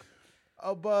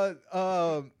 But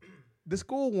the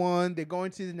school won. They're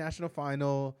going to the national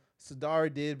final.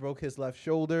 Sadara broke his left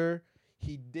shoulder.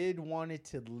 He did wanted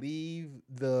to leave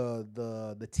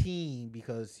the team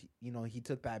because he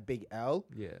took that big L.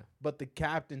 Yeah, But the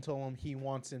captain told him he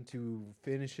wants him to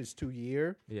finish his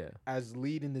 2-year yeah. as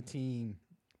leading the team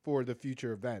for the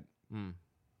future event. Mm.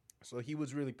 So he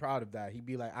was really proud of that. He'd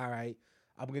be like, all right,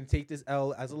 I'm going to take this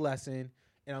L as a lesson,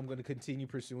 and I'm gonna continue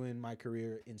pursuing my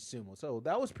career in sumo. So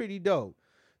that was pretty dope.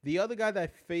 The other guy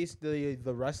that faced the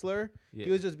wrestler, Yeah.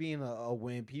 he was just being a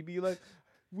wimp. He'd be like,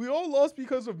 "We all lost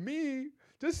because of me.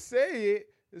 Just say it."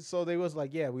 So they was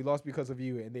like, "Yeah, we lost because of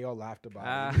you," and they all laughed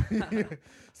about it.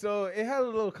 So it had a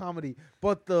little comedy.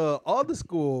 But the other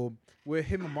school where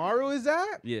Himemaru is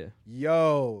at, Yeah.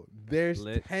 yo, there's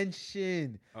Lit.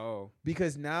 tension Oh.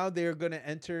 because now they're gonna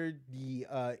enter the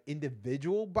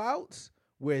individual bouts,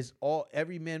 where it's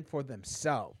every man for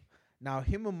themselves. Now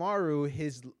Himemaru,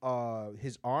 his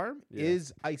arm Yeah.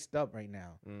 is iced up right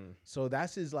now, Mm. so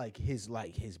that's his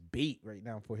bait right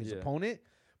now for his Yeah. opponent.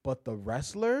 But the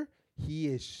wrestler, he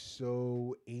is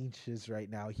so anxious right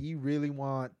now. He really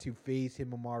want to face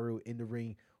Himemaru in the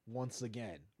ring once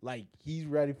again. Like he's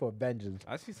ready for vengeance.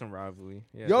 I see some rivalry.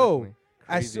 Yeah. Yo, definitely.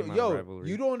 Crazy amount of rivalry.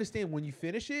 you don't understand when you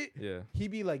finish it. Yeah. He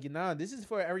be like, nah, this is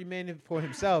for every man for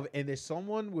himself. And there's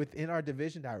someone within our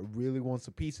division that really wants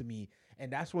a piece of me.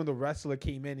 And that's when the wrestler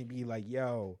came in and be like,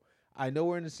 yo, I know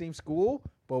we're in the same school,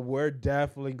 but we're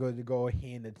definitely going to go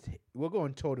we're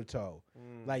going toe to toe.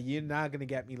 Like you're not gonna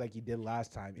get me like you did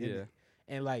last time. Yeah.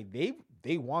 And like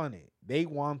they want it. They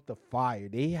want the fire.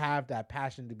 They have that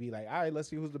passion to be like, all right, let's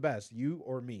see who's the best, you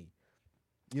or me.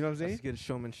 You know what I'm saying? That's good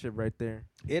showmanship right there.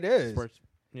 It is. Sports.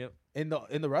 Yep. In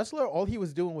the wrestler, all he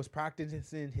was doing was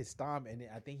practicing his stomp, and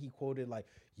I think he quoted like,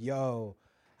 "Yo,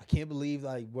 I can't believe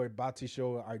like we're about to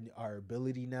show our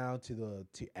ability now to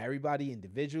everybody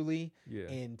individually." Yeah.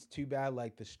 And it's too bad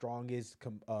like the strongest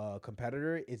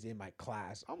competitor is in my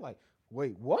class. I'm like,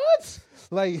 wait, what?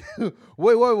 Like,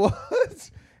 wait,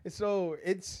 what? So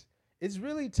it's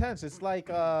really tense. It's like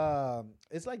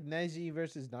Neji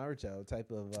versus Naruto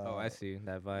type of. Oh, I see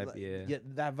that vibe. Like, Yeah.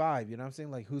 that vibe. You know what I'm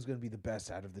saying? Like, who's gonna be the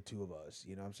best out of the two of us?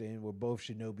 You know what I'm saying? We're both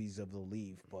shinobis of the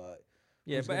leaf, but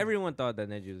Yeah, who's but gonna- everyone thought that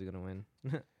Neji was gonna win.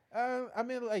 I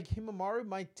mean, like Himemaru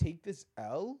might take this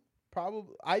L.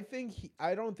 Probably, I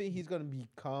don't think he's gonna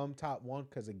become top one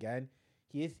because again,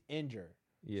 he is injured.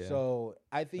 Yeah. So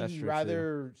I think That's he'd true,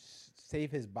 rather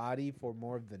save his body for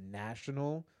more of the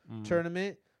national Mm.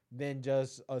 tournament than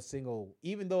just a single.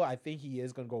 Even though I think he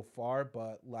is gonna go far,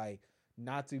 but like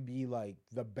not to be like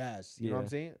the best. You know what I'm Yeah.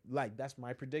 saying? Like that's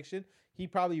my prediction. He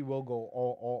probably will go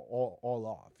all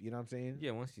off. You know what I'm saying?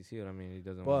 Yeah, once you see it, I mean, he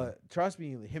doesn't. But trust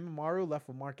me, him and Maru left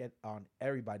a mark on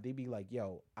everybody. They be like,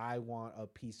 "Yo, I want a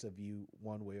piece of you,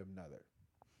 one way or another."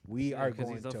 We are because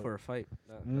going he's up to. for a fight.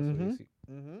 That's, Mhm.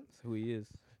 that's who he is.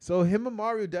 So him and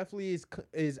Maru definitely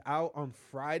is out on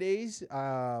Fridays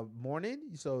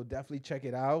morning. So definitely check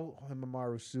it out. Him and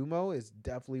Maru Sumo is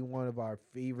definitely one of our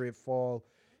favorite fall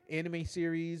anime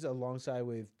series, alongside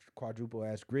with Quadruple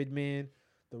S Gridman,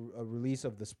 the release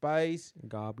of the Spice,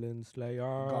 Goblin Slayer.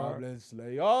 Goblin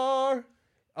Slayer.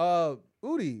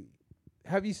 Udi,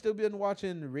 have you still been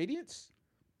watching Radiance?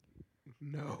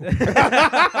 No.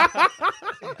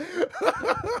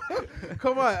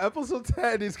 Come on, episode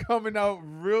 10 is coming out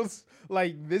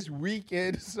like this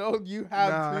weekend, so you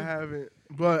have Nah, to. I haven't.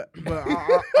 But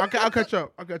I'll catch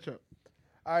up. I'll catch up.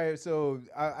 All right, so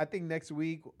I think next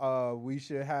week we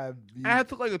should have. I had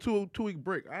took like a two-week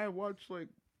break. I had watched like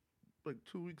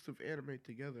 2 weeks of anime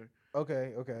together.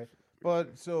 Okay.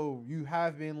 But so you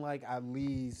have been like at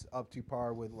least up to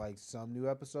par with like some new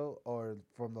episode, or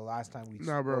from the last time we.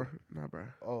 Nah, bro. spoke?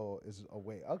 Oh, it's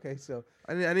away. Okay, so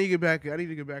I need to get back. I need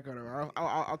to get back on it.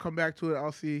 I'll come back to it.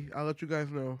 I'll see. I'll let you guys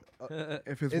know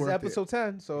if it's it's worth episode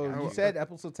 10. So Yeah, you said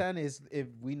episode 10 is if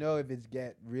we know if it's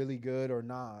get really good or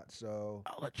not. So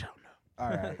I'll let y'all know. all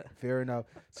right, fair enough.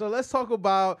 So let's talk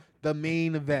about the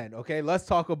main event. Okay, let's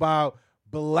talk about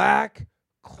Black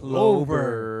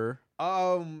Clover.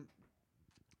 Clover.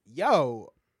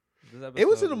 Yo, This it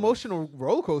was an episode emotional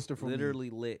roller coaster for me. literally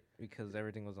lit because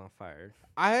everything was on fire.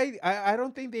 I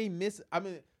don't think they miss. I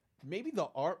mean, maybe the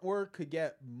artwork could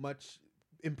get much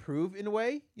improved in a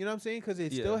way. You know what I'm saying? Because they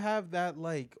still have that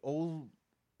like old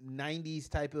 '90s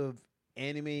type of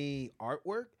anime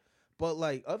artwork. But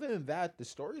like other than that, the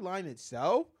storyline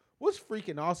itself was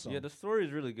freaking awesome. Yeah, the story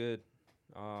is really good.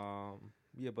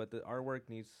 Yeah, but the artwork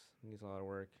needs a lot of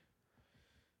work.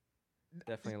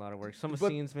 Definitely a lot of work. Some But-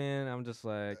 scenes, man, I'm just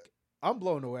like, I'm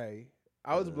blown away.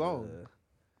 I was blown.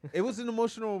 It was an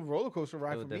emotional roller coaster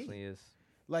ride It for definitely me. is.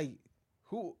 Like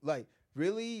who? Like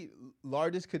really?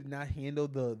 Lardis could not handle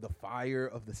the fire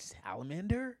of the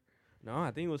salamander. No,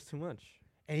 I think it was too much.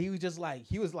 And he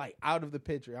was like out of the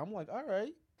picture. I'm like, all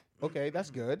right, okay, that's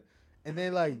good. And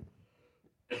then like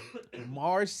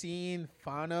Mars seeing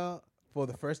Fauna for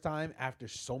the first time after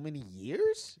so many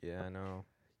years. Yeah, I know.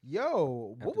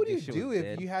 Yo, what After would you this shit do was if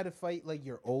dead. you had to fight like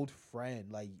your old friend,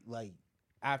 like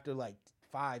after like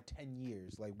 5-10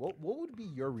 years, like what would be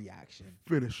your reaction?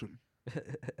 Finish him.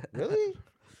 Really?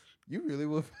 You really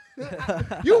would?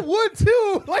 You would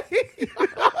too. Like,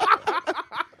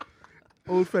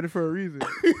 Old Fetty for a reason.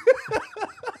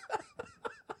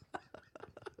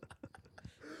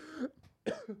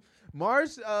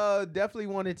 Mars definitely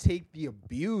want to take the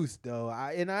abuse though.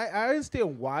 I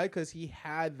understand why, because he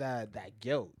had that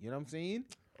guilt. You know what I'm saying?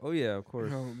 Oh yeah, of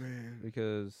course. Oh man.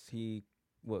 Because he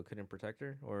couldn't protect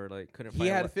her or like couldn't. He fight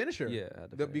had to finish her. Yeah,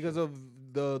 had to finish because her. of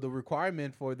the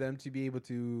requirement for them to be able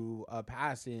to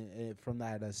pass from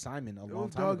that assignment a It long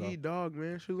was time dog ago. eat dog,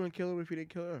 man. She was gonna kill him if he didn't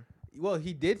kill her. Well,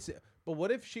 he did. But what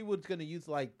if she was gonna use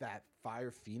like that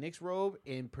Fire Phoenix robe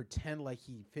and pretend like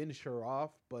he finished her off,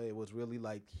 but it was really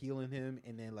like healing him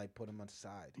and then like put him on the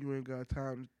side? You ain't got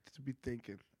time to be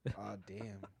thinking. Oh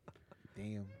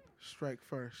damn. Strike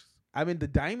first. I mean, the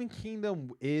Diamond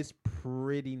Kingdom is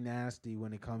pretty nasty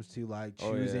when it comes to like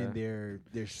Oh, choosing yeah.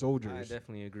 their soldiers. I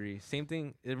definitely agree. Same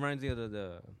thing. It reminds me of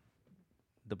the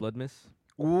Blood Mist.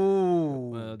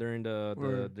 Ooh, During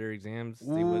their exams,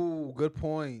 they would ooh, good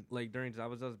point. like during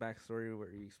Zabuza's backstory where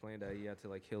he explained that he had to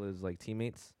like kill his like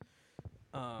teammates,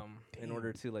 in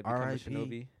order to like become a R.I.P.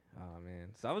 shinobi. Oh man,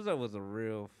 Zabuza was a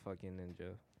real fucking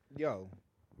ninja. Yo,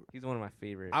 He's one of my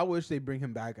favorites. I wish they bring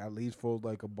him back at least for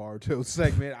like a Baruto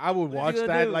segment. I would What watch you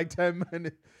gonna that do? like 10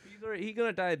 minutes. He's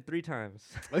gonna die 3 times.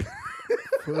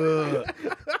 Fuck.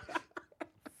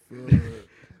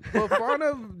 But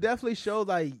Fauna definitely showed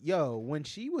like, yo, when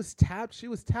she was tapped.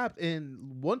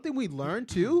 And one thing we learned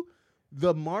too,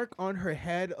 the mark on her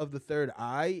head of the third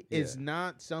eye is Yeah.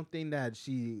 not something that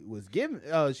she was given.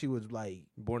 She was like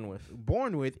Born with,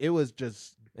 born with. It was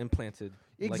just implanted.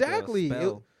 exactly Like a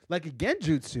spell. like a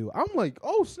genjutsu. I'm like,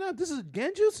 oh snap, this is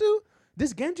genjutsu.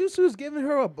 This genjutsu is giving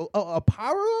her a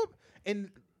power up, and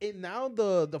now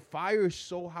the fire is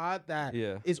so hot that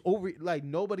Yeah. it's over. Like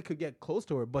nobody could get close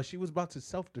to her, but she was about to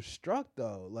self destruct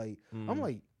though. Like I'm Mm.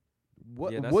 like,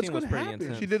 what? Yeah, that what's scene was gonna pretty happen?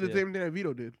 intense. She did the Yeah. same thing that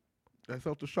Vito did. That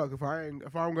self-destruct.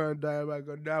 If I'm gonna die, everybody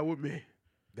gonna die with me.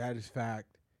 That is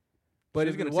fact. But She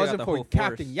was if gonna it take out wasn't the for whole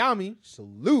Captain force. Yami,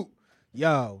 salute,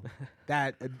 yo,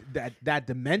 that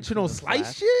dimensional The slice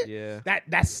slash? shit. Yeah.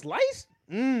 That slice.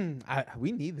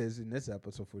 We need this in this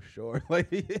episode for sure. Like,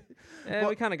 Yeah, well,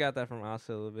 we kind of got that from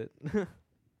Asa a little bit.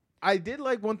 I did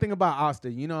like one thing about Asta.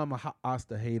 You know, I'm a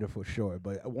Asta hater for sure.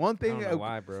 But one I thing, don't know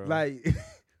why, bro. like,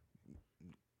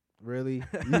 really,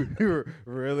 you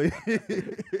really.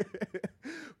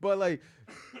 But like,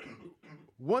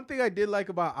 one thing I did like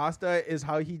about Asta is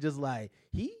how he just like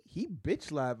he bitch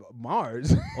slapped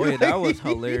Mars. Oh yeah, that was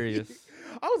hilarious.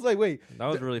 I was like, wait. That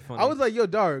was really funny. I was like, yo,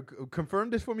 Dar, confirm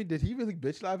this for me. Did he really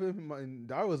bitch slap him? And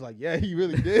Dar was like, yeah, he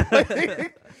really did.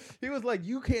 He was like,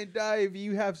 you can't die if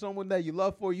you have someone that you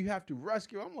love for. You have to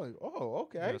rescue. I'm like, oh,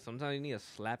 okay. You know, sometimes you need a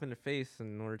slap in the face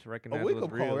in order to recognize A what's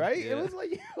wake-up real. call, right? Yeah. It was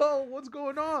like, yo, what's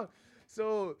going on?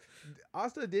 So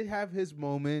Asta did have his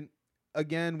moment.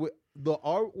 Again, with the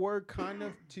artwork kind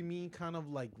of, to me, kind of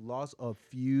like lost a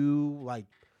few, like,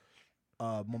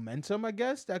 momentum, I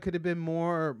guess. That could have been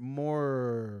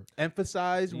more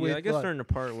emphasized with, I guess like, during the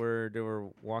part where they were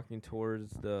walking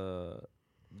towards the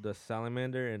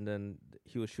salamander and then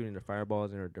he was shooting the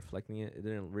fireballs and they were deflecting it. It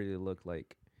didn't really look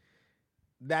like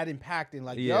that impacting,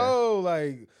 like, Yeah. yo,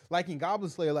 like in Goblin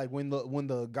Slayer, like when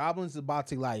the goblin's about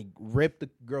to like rip the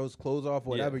girl's clothes off,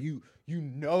 whatever, you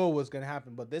know what's gonna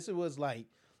happen. But this was like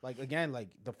again, like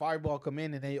the fireball come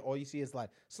in and then all you see is like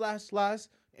slash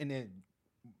and then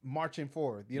marching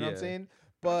forward. You know what I'm Yeah. saying?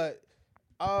 But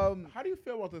How do you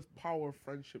feel about this power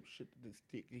friendship shit that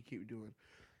they keep doing?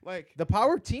 Like the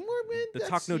power of teamwork, man. The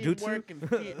that's- talk no jutsu? teamwork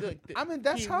and look, I mean,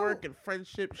 that's how- teamwork and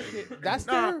friendship shit. That's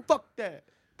nah, their- fuck that.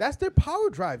 That's their power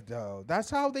drive, though. That's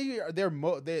how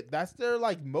that's their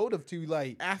like motive to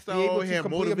like After be able all to him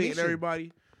complete a motivating mission.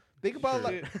 everybody. Think about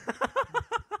Shit.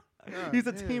 he's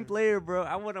a damn. team player, bro.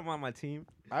 I want him on my team.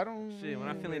 I don't Shit, when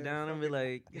I'm Mm, feeling man, down, I'll be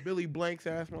like, Billy Blanks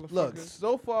ass motherfucker. look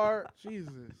so far.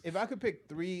 Jesus. If I could pick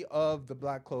 3 of the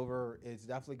Black Clover, it's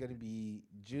definitely going to be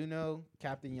Juno,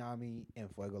 Captain Yami,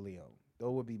 and Fuego Leon.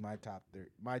 Those would be my top 3.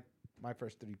 My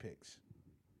first 3 picks.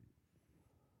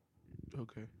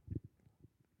 Okay.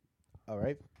 All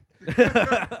right.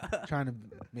 Trying to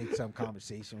make some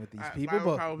conversation with these I- people, mine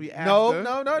would but probably be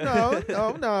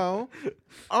no.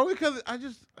 Only because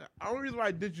the only reason why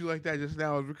I did you like that just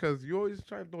now is because you always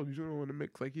try to throw Juno in the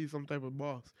mix like he's some type of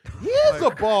boss. He is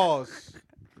Like- a boss.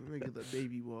 Nigga's a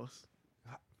baby boss.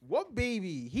 What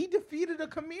baby? He defeated a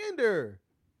commander.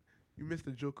 You missed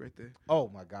the joke right there. Oh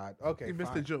my God. Okay, You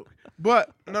missed fine. the joke.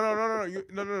 But no. You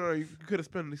could have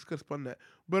spun that.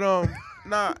 But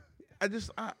nah. I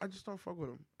just don't fuck with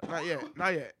him. Not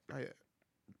yet.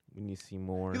 We need to see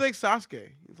more. He's like Sasuke.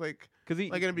 He's like, Cause he,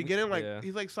 like in the beginning, like yeah.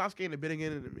 he's like Sasuke in the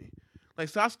beginning to me. Like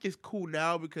Sasuke's cool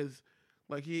now because,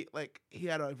 like he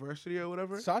had adversity or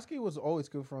whatever. Sasuke was always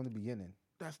good from the beginning.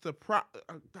 That's the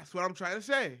that's what I'm trying to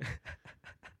say.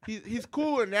 He's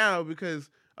cooler now because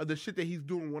of the shit that he's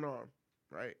doing one arm,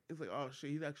 right? It's like, oh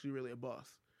shit, he's actually really a boss.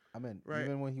 I mean, right?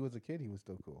 Even when he was a kid, he was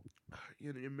still cool.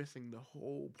 You're missing the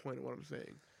whole point of what I'm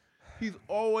saying. He's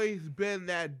always been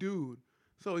that dude,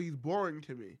 so he's boring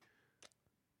to me.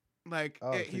 Like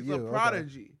he's a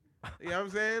prodigy. Okay. You know what I'm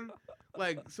saying?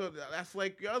 Like, so that's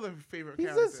like your other favorite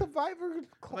character. He's a survivor.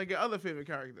 Like your other favorite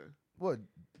character. What,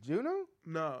 Juno?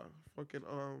 No, fucking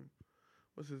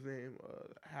what's his name?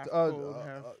 Half clone,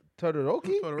 half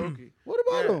Todoroki. Todoroki. What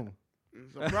about him?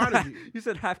 He's a prodigy. You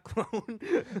said half clone.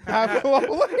 Half clone.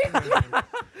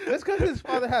 That's because his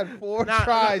father had four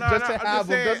tries just to have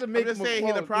him. Doesn't make him a clone.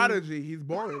 He's a prodigy. He's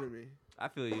boring to me. I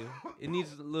feel you. It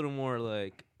needs a little more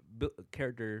like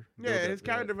character. Yeah, his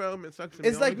character development sucks.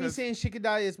 It's like me saying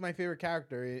Shikadai is my favorite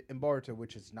character in Boruto,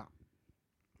 which is not.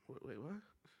 Wait, what?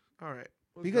 All right.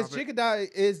 Because Shikadai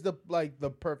is the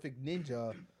perfect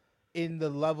ninja in the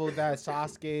level that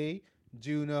Sasuke,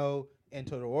 Juno, and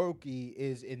Todoroki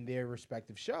is in their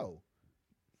respective show.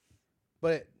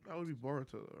 But that would be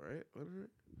Boruto, though, right? Wouldn't it?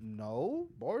 No,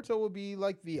 Boruto would be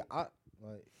like the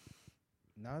like.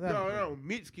 No,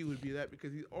 Mitsuki would be that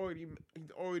because he's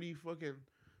already fucking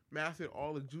mastered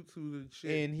all the jutsus and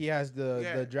shit. And he has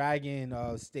the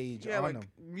dragon stage on him.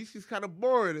 Mitsuki's kind of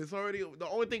boring. It's already the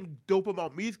only thing dope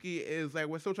about Mitsuki is like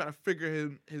we're still trying to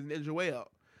figure his ninja way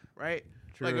out, right?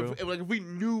 True. Like if we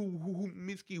knew who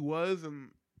Mitsuki was, and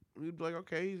we'd be like,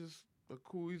 okay, he's just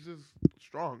cool. He's just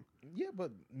strong. Yeah,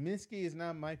 but Mitsuki is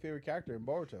not my favorite character in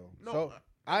Boruto. No, so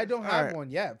I don't have one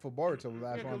yet for Boruto.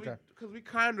 Because we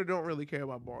kind of don't really care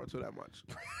about Boruto that much.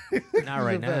 Not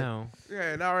right now.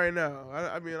 Yeah, not right now.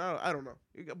 I mean, I don't know.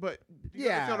 But you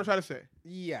know what I'm trying to say.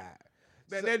 Yeah.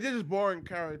 They're just boring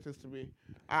characters to me.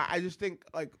 I just think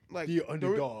like the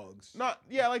underdogs. Like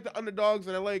the underdogs,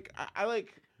 and I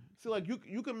like so like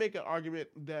you can make an argument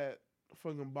that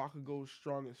fucking Bakugo's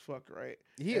strong as fuck, right?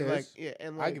 He is.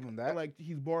 I give him that. And like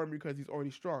he's boring because he's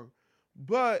already strong.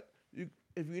 But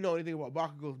if you know anything about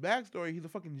Bakugo's backstory, he's a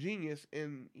fucking genius,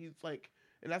 and he's like,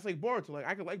 and that's like Boruto. Like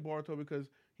I could like Boruto because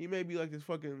he may be like this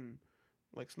fucking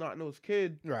like snot-nosed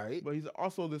kid, right? But he's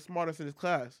also the smartest in his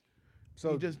class.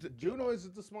 So Juno is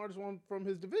the smartest one from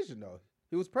his division, though.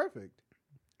 He was perfect.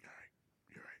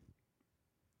 You're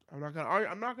right. I'm not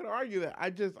gonna argue that. I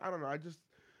don't know.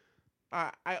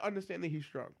 I understand that he's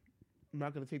strong. I'm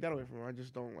not gonna take that away from him. I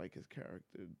just don't like his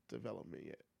character development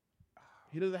yet.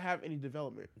 He doesn't have any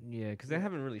development. Yeah, because they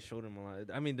haven't really showed him a lot.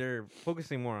 I mean, they're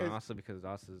focusing more on Asta because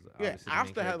Asta's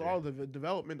Asta has all the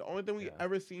development. The only thing we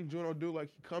ever seen Juno do, like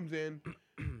he comes in,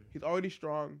 he's already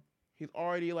strong. He's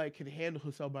already like can handle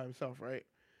himself by himself, right?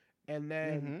 And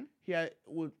then he had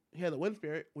the wind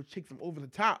spirit, which takes him over the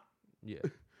top. Yeah,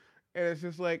 and it's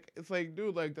just like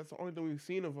dude, like that's the only thing we've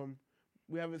seen of him.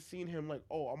 We haven't seen him like,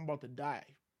 oh, I'm about to die.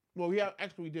 Well, we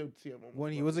did see him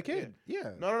when he was a kid.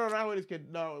 Yeah. No, not when he was a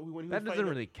kid. No, when he that was doesn't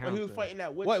really count. When he was fighting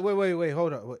that witch. Wait,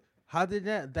 hold on. How did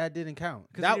that didn't count?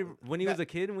 When he was a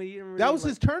kid, when he didn't really that was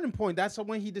his turning point. That's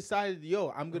when he decided,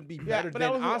 yo, I'm gonna be better than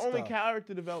Asta. But that was the only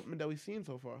character development that we've seen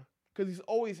so far. Because he's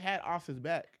always had Asta's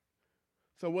back.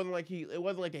 So it wasn't like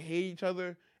they hate each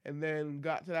other and then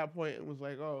got to that point and was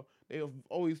like, oh, they've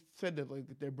always said that like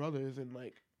they're brothers and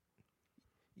like.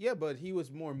 Yeah, but he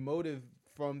was more motive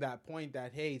from that point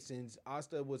that, hey, since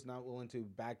Asta was not willing to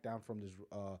back down from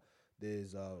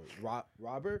this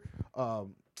robber. Well,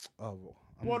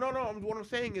 no. What I'm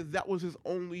saying is that was his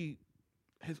only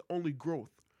growth.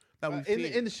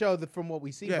 In the show, from what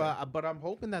we see, but I'm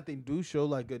hoping that they do show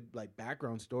like a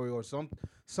background story or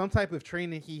some type of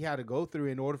training he had to go through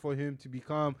in order for him to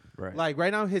become like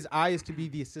right now his eye is to be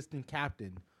the assistant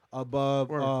captain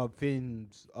above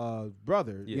Finn's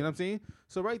brother. You know what I'm saying?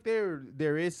 So right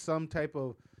there is some type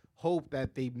of hope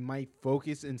that they might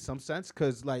focus in some sense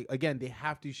because like again they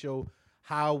have to show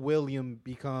how William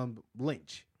become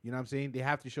Lynch. You know what I'm saying? They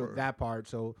have to show that part.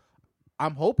 So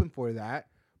I'm hoping for that.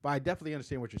 But I definitely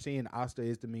understand what you're saying. Asta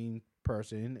is the main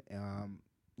person.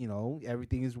 You know,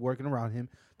 everything is working around him.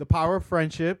 The power of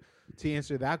friendship, to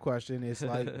answer that question, is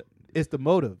like it's the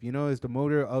motive. You know, it's the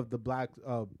motive of the black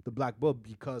book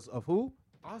because of who?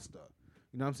 Asta.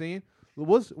 You know what I'm saying?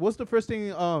 What's the first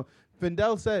thing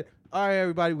Findel said? All right,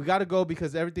 everybody, we got to go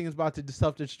because everything is about to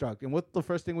self-destruct. And what's the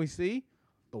first thing we see?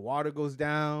 The water goes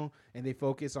down, and they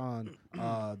focus on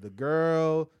the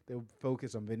girl. They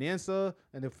focus on Vanessa,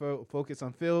 and they focus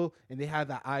on Phil, and they have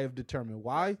that eye of determined.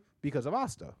 Why? because of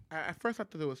Asta. At first, I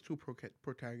thought there was two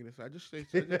protagonists. I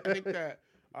think that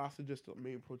Asta just the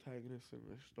main protagonist in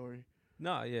the story.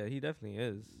 No, yeah, he definitely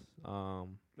is.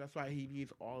 That's why he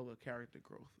needs all the character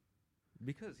growth.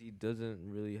 Because he doesn't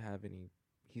really have any.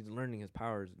 He's learning his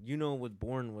powers. Was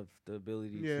born with the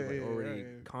ability to already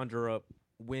conjure up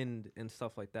wind and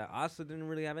stuff like that. Asa didn't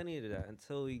really have any of that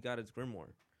until he got his grimoire.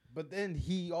 But then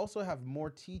he also have more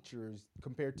teachers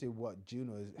compared to what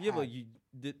Juno is. Yeah, but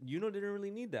Juno didn't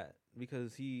really need that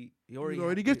because he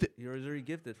already gifted. He was already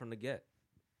gifted from the get.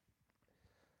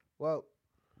 Well,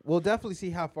 we'll definitely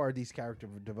see how far these character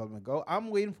development go. I'm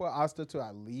waiting for Asta to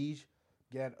at least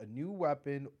get a new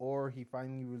weapon, or he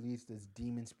finally released this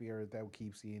demon spirit that we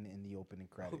keep seeing in the opening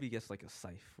I credits. hope he gets like a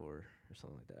scythe or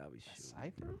something like that. That'd be A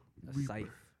cipher? A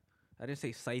scythe. I didn't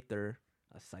say scyther.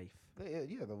 A scythe.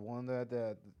 Yeah, the one that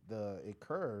it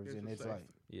curves It's and a it's scythe. like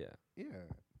Yeah, yeah.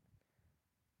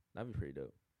 that'd be pretty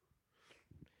dope.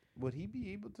 Would he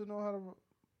be able to know how to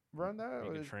run that? He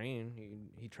Or can train.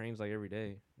 He trains like every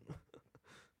day.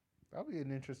 that'd be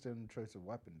an interesting choice of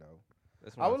weapon, though.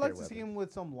 That's I one of would my like to favorite see him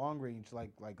with some long range,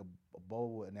 like a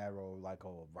bow and arrow, like a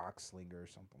rock slinger or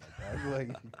something like that.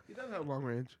 Like, He does have long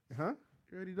range. huh?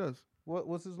 He already does.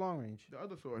 What's his long range? The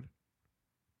other sword.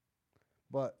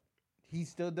 But he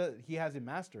still does. He hasn't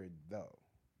mastered though.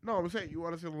 No, I'm saying you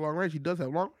want to see the long range. He does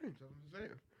have long range. That's what I'm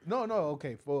saying. No,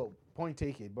 okay, well, point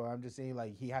taken. But I'm just saying,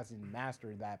 like, he hasn't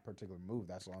mastered that particular move.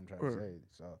 That's all I'm trying to say.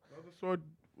 So The other sword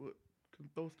can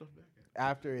throw stuff back at.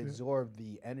 after it absorbed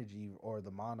the energy or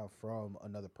the mana from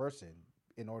another person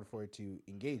in order for it to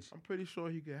engage. I'm pretty sure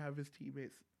he could have his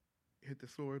teammates hit the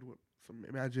sword with some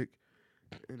magic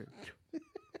and then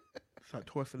start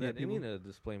tossing Yeah, at they people. need to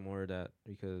display more of that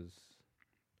because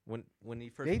when he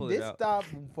first They pulled did it out, stop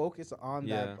and focus on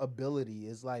Yeah. that ability.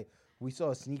 It's like we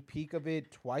saw a sneak peek of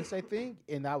it twice, I think,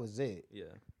 and that was it. yeah,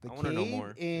 The I want to know cave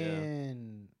more. Yeah.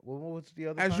 and what was the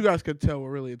other? As you guys can tell, we're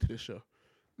really into this show.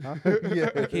 Huh? The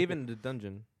yeah, cave in the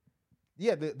dungeon.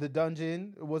 yeah. The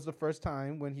dungeon was the first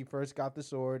time when he first got the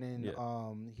sword, and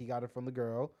Yeah. he got it from the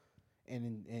girl,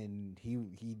 and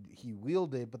he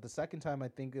wielded it. But the second time, I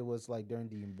think it was like during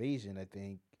the invasion. I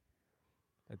think.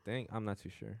 I'm not too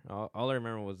sure. All I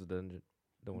remember was the dungeon,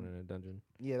 the one in the dungeon.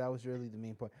 Yeah, that was really the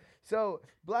main point. So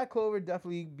Black Clover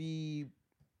definitely be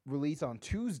released on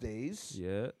Tuesdays.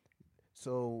 Yeah,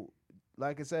 So,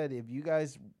 like I said, if you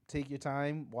guys take your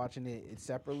time watching it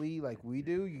separately, like we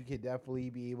do, you can definitely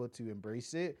be able to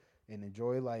embrace it and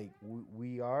enjoy like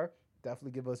we are.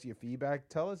 Definitely give us your feedback.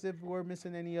 Tell us if we're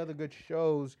missing any other good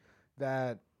shows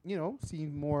that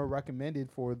seem more recommended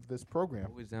for this program.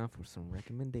 always down for some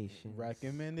recommendations.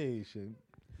 Recommendation.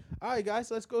 All right, guys,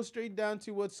 let's go straight down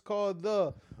to what's called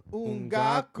the Ungaku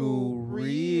Ungaku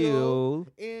Reel. Reel.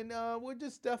 And we're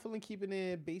just definitely keeping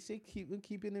it basic,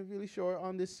 keeping it really short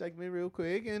on this segment real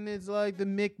quick. And it's like the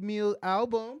Mick Mill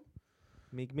album.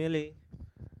 Meek Millie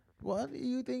What,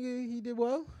 you think he did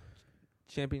well?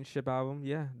 championship album.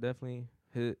 Yeah, definitely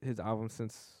his album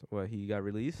since he got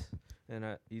released, and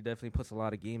he definitely puts a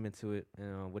lot of game into it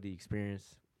and what he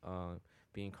experienced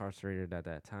being incarcerated at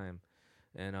that time.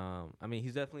 And I mean,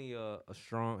 he's definitely a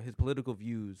strong. His political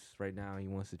views right now. He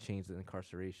wants to change the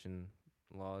incarceration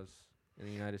laws in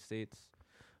the United States,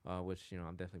 which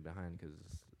I'm definitely behind because.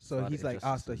 So he's like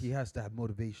Asta. He has to have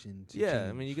motivation to Yeah, change.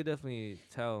 I mean, you could definitely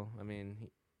tell. I mean,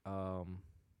 I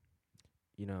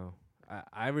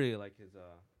really like his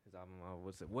album.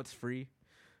 What's Free?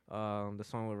 The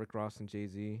song with Rick Ross and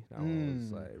Jay-Z. That one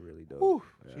was like really dope. Whew.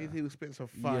 Yeah. Jay-Z was spitting some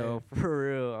fire. Yo, for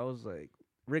real. I was like,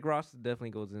 Rick Ross definitely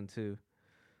goes in too.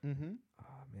 Mm-hmm.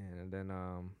 Oh man, and then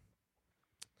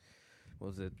what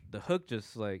was it? The hook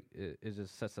just like it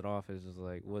just sets it off. It's just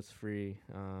like, what's free?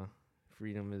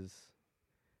 Freedom is.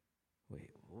 Wait,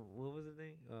 what was the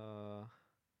thing?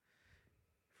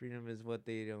 Freedom is what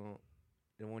they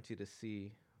want you to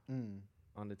see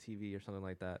on the TV or something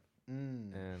like that.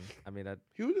 And I mean that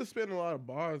He was just spitting a lot of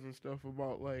bars and stuff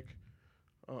about like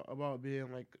about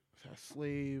being like a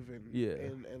slave and Yeah.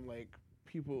 and like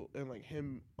people and like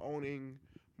him owning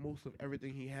most of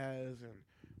everything he has and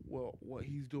what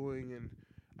he's doing and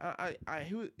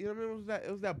he was, you know what I mean,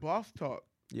 it was that boss talk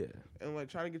yeah. and like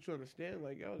trying to get you to understand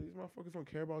like, yo, these motherfuckers don't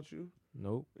care about you.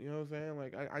 Nope. You know what I'm saying?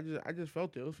 Like I just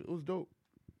felt it. It was dope.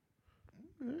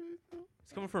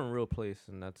 It's coming from a real place,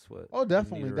 and that's what. Oh, we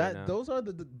definitely. need right now. Those are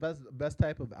the best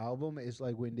type of album. Is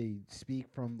like when they speak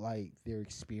from like their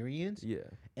experience. Yeah.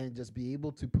 And just be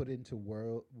able to put into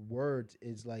words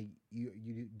is like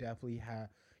you definitely have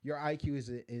your IQ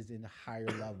is in a higher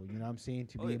level. You know what I'm saying?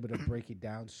 To be Oh, yeah. able to break it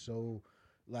down so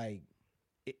like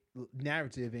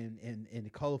narrative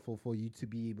and colorful for you to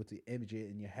be able to image it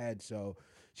in your head. So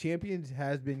Champions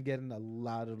has been getting a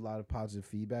lot of positive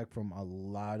feedback from a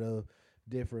lot of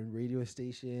different radio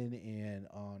station and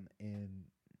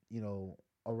you know,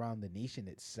 around the nation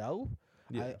itself.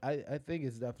 Yeah. I think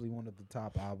it's definitely one of the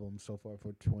top albums so far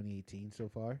for 2018 so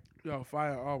far. Yo,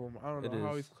 fire album. I don't It know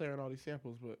how is. he's clearing all these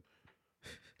samples, but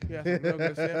he has some real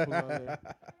good samples on there.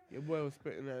 Your boy was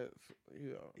spitting that,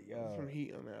 Yo. some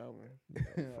heat on that album.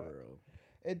 For real.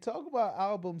 And talk about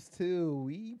albums too.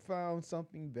 We found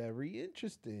something very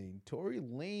interesting. Tory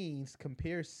Lanez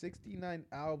compares 69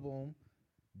 album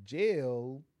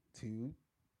Jail to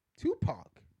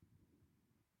Tupac.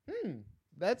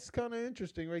 That's kind of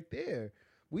interesting right there.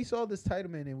 We saw this title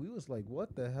man and we was like,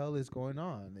 what the hell is going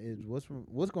on?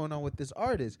 What's going on with this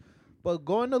artist? But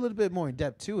going a little bit more in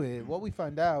depth to it, what we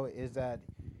find out is that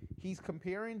he's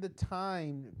comparing the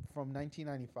time from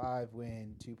 1995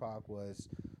 when Tupac was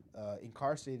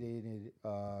incarcerated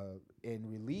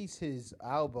and released his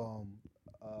album.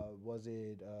 Was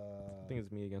it? I think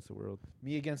it's Me Against the World.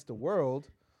 Me Against the World.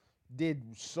 Did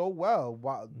so well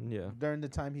during the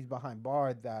time he's behind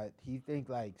bars that he think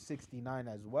like 69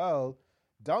 as well.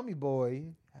 Dummy Boy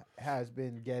has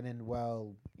been getting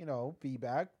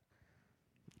feedback.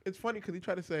 It's funny because he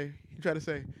tried to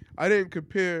say, I didn't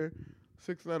compare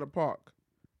 69 to Park.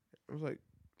 I was like,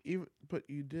 but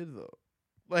you did though.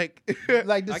 Like the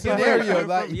I get scenario,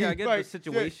 I get like, the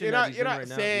situation. You're that not, he's you're in not right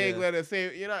now. saying, Yeah. let us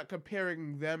say, you're not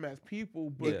comparing them as people,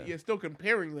 but you're still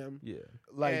comparing them. Yeah.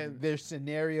 like and- their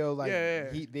scenario, like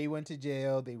Yeah. they went to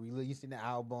jail, they released an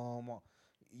album,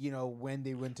 when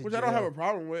they went to Which jail. I don't have a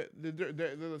problem with.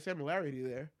 There's a similarity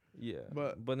there. Yeah.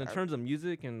 But in terms of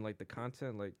music and like the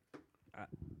content, like,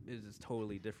 it's just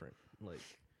totally different. Like,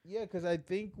 Yeah, because I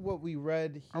think what we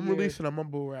read here. I'm releasing a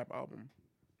mumble rap album.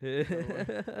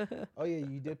 Oh yeah,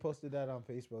 you did posted that on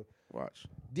Facebook. Watch.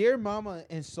 Dear Mama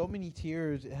and So Many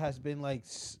Tears has been like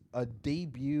a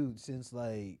debut since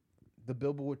like the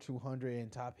Billboard 200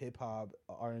 and top hip hop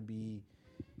R&B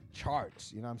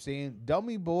charts. You know what I'm saying?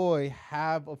 Dummy Boy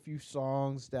have a few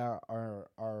songs that are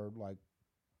like,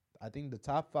 I think the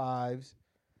top 5s,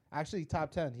 actually top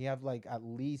 10. He have like at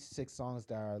least 6 songs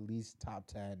that are at least top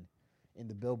 10 in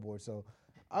the Billboard. So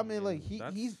I mean, like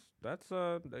that's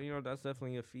that's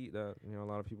definitely a feat that a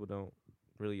lot of people don't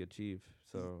really achieve.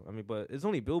 So I mean, but it's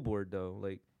only Billboard though.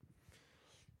 Like,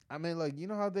 I mean, like, you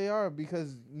know how they are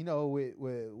because,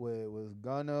 with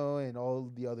Gunna and all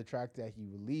the other tracks that he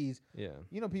released, yeah,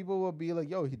 people will be like,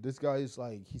 yo, this guy is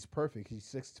like, he's perfect. He's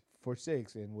 6 for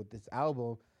 6. And with this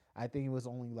album, I think it was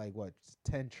only like,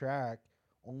 10 track.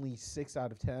 Only 6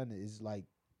 out of 10 is like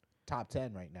top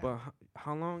 10 right now. but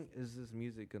how long is this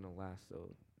music gonna last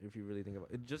though? If you really think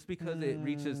about it, just because it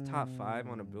reaches top 5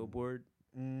 on a Billboard,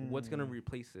 what's gonna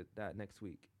replace it that next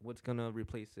week? What's gonna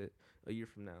replace it a year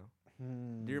from now?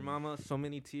 Dear Mama, So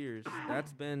Many Tears.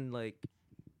 That's been like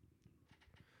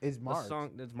It's marked. a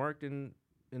song that's marked in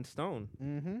stone.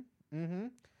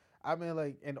 I mean,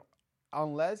 like, and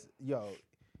unless,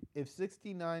 if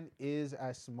 69 is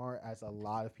as smart as a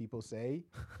lot of people say,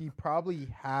 he probably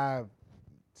have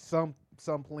some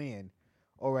plan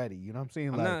already. You know what I'm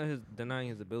saying? I'm not denying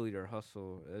his ability to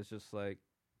hustle. It's just like,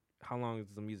 how long is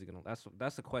the music gonna?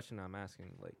 That's the question I'm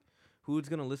asking. Like, who's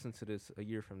gonna listen to this a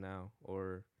year from now,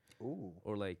 or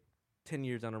like 10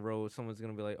 years down the road? Someone's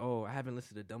gonna be like, oh, I haven't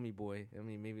listened to Dummy Boy. I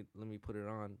mean, maybe let me put it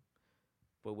on.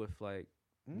 But with like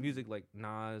music like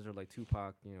Nas or like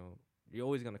Tupac, you're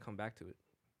always gonna come back to it.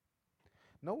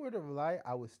 No word of a lie,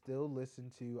 I would still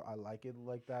listen to I Like It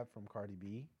Like That from Cardi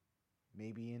B.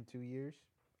 Maybe in 2 years.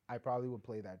 I probably would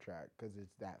play that track because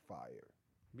it's that fire.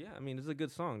 Yeah, I mean, it's a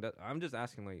good song. That I'm just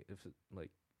asking,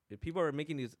 like, if people are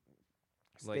making these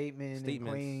statements,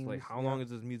 claims, like, how long is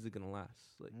this music gonna last?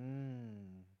 Like,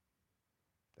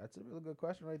 that's a really good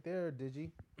question right there, Digi.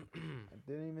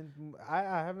 I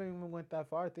haven't even went that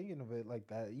far thinking of it like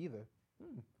that either.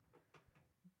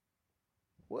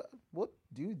 What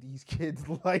do these kids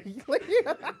like?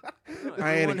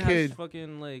 I ain't a kid.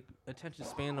 Fucking like attention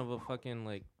span of a fucking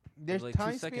like. Their like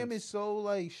time 2 span seconds. is so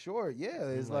like short. Yeah,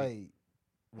 it's like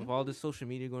with all this social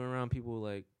media going around, people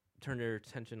like turn their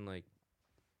attention like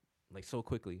so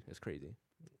quickly. It's crazy.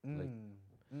 Like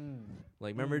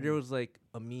remember there was like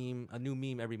a new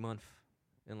meme every month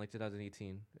in like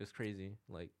 2018. It's crazy.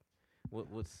 Like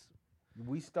what's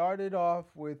we started off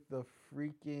with the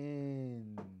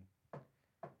freaking.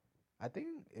 I think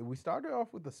we started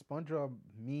off with the SpongeBob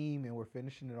meme, and we're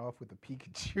finishing it off with the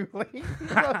Pikachu. Like,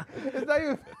 it's not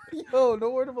even no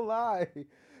word of a lie.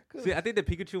 See, I think the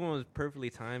Pikachu one was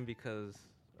perfectly timed because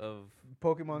of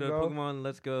Pokemon the Go. Pokemon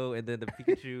Let's Go, and then the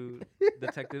Pikachu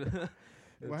detective.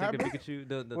 What Detective happened? Pikachu,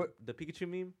 the What- the Pikachu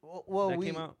meme Well, that we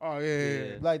came out. Oh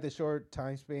yeah. like the short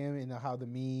time span and how the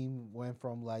meme went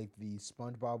from like the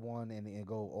SpongeBob one and it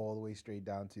go all the way straight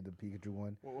down to the Pikachu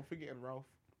one. Well, we're forgetting Ralph.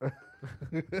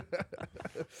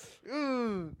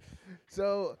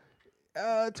 So,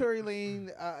 Tory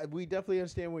Lane, we definitely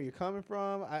understand where you're coming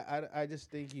from. I just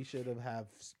think you should have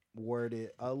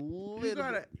worded a little.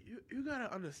 You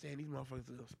gotta understand these motherfuckers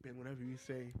are gonna spin whatever you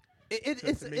say. It's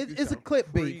to make you it's a sound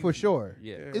clickbait for crazy. sure.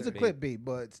 Yeah, It's a clickbait. clickbait,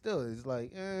 but still, it's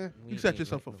like, You set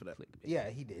yourself up for that. yeah,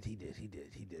 he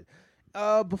did.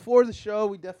 Before the show,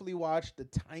 we definitely watched the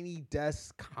Tiny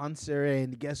Desk concert,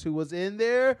 and guess who was in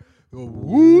there? The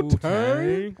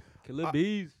Wu-Tang. Killer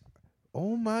Bees.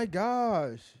 Oh my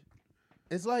gosh.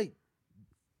 It's like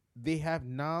they have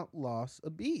not lost a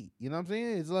beat. You know what I'm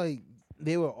saying? It's like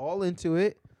they were all into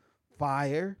it.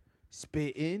 Fire,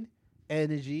 spitting,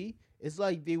 energy. It's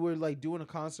like they were like doing a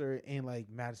concert in like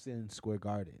Madison Square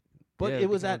Garden. But Yeah, it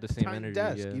was they at had the the same Tiny energy,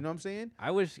 Desk. yeah. You know what I'm saying?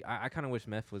 I kind of wish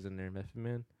Meth was in there. Meth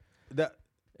Man. That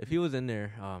If he was in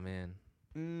there, oh man.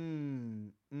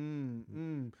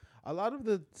 A lot of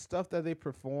the stuff that they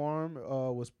performed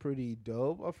was pretty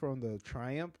dope from the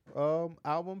Triumph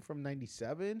album from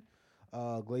 '97,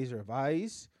 Glazer of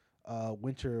Ice,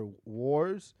 Winter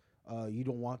Wars, You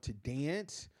Don't Want to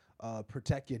Dance,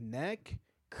 Protect Your Neck,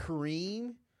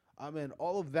 Cream. I mean,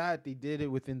 all of that, they did it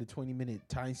within the 20-minute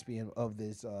time span of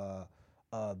this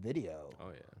video. Oh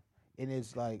yeah. And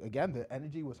it's like, again, the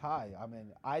energy was high. I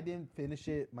mean, I didn't finish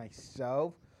it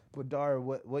myself. But Dara,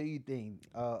 what do you think?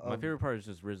 My favorite part is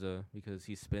just RZA because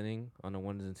he's spinning on the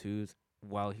ones and twos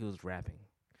while he was rapping.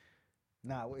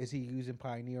 Now, is he using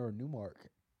Pioneer or Newmark?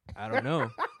 I don't know.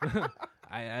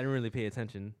 I didn't really pay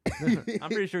attention. I'm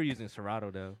pretty sure using Serato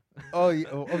though. Oh, yeah,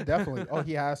 oh, definitely. Oh,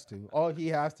 he has to. Oh, he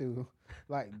has to.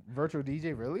 Like, virtual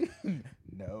DJ, really?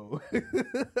 No.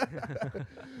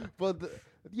 But,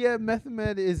 yeah, Method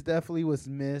Man is definitely was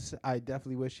missed. I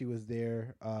definitely wish he was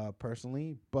there,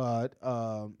 personally. But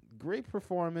great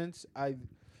performance.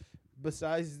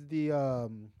 Besides the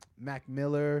Mac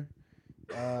Miller,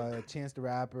 Chance the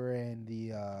Rapper, and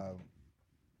the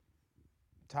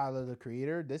Tyler the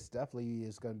Creator, this definitely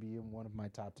is going to be in one of my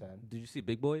top 10. Did you see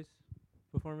Big Boy's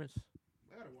performance?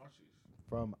 I gotta watch these.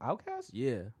 From Outkast?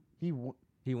 Yeah.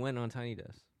 He went on Tiny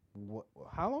Desk.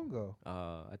 how long ago?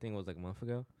 I think it was like a month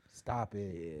ago. Stop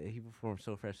it. Yeah, he performed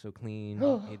So Fresh, So Clean.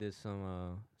 He did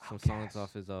some songs Outkast.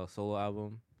 off his solo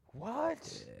album.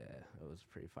 What? Yeah, it was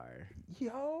pretty fire.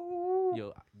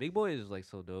 Yo. Big Boy is like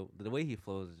so dope. The way he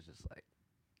flows is just like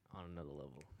on another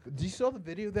level. Did you saw the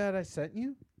video that I sent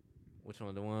you? Which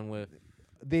one? The one with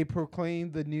They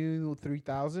proclaimed the new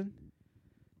 3000.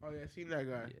 Oh yeah, I seen that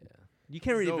guy. yeah. You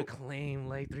can't really dope. claim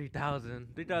like 3,000.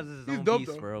 3,000 is his He's own dope,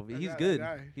 beast, though. bro. That He's guy- good.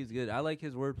 that guy. He's good. I like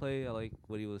his wordplay. I like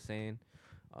what he was saying.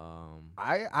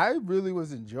 I really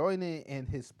was enjoying it, and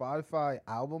his Spotify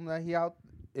album that he out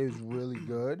is really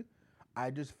good.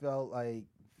 I just felt like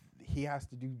he has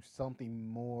to do something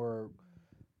more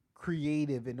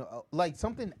creative and like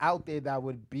something out there that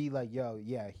would be like, yo,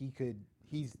 yeah,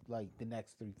 he's like the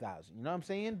next 3000. You know what I'm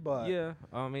saying? But yeah,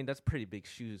 I mean that's pretty big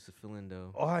shoes to fill in,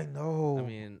 though. oh, I know. I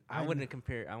mean, I wouldn't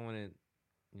compare. I wouldn't,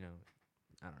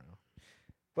 I don't know.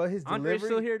 but his Andre's delivery,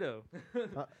 still here though.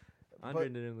 Uh, Andre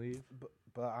but- didn't leave.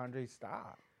 But Andre,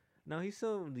 stop. No, he's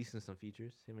still releasing some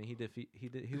featers. I mean, he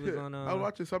was on. I was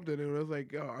watching something and it was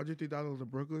like, yo, Andre 3000 was in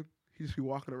Brooklyn. He just be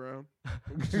walking around.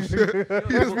 he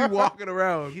just be walking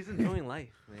around. He's enjoying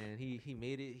life, man. He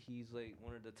made it. He's like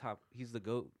one of the top. He's the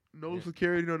GOAT. No Yeah.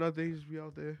 security, no nothing. He just be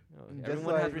out there. Just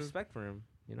Everyone has like- respect for him.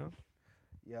 You know.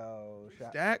 Yo,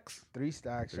 Stacks. 3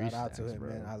 stacks. Three Shout out to stacks, him, bro.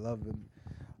 man. I love him.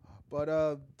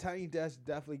 But Tiny Desk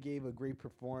definitely gave a great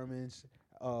performance,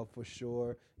 for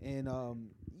sure. And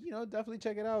definitely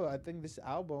check it out. I think this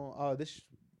album,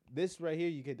 this right here,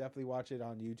 you can definitely watch it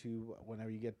on YouTube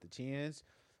whenever you get the chance.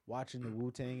 Watching the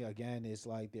Wu-Tang again, it's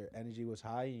like their energy was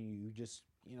high, and you just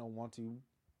want to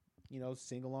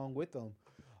sing along with them.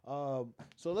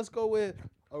 So let's go with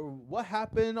what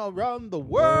happened around the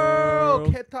world.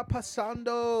 ¿Qué está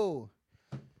pasando?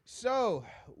 So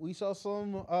we saw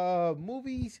some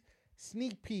movies,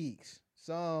 sneak peeks,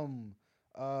 some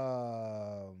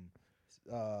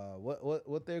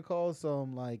what they're called,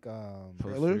 some like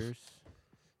Trailers?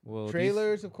 Well,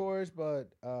 trailers, of course, but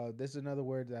there's another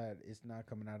word that is not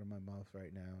coming out of my mouth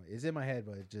right now. It's in my head,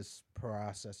 but it's just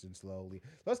processing slowly.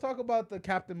 Let's talk about the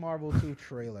Captain Marvel 2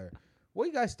 trailer. What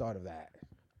you guys thought of that?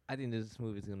 I think this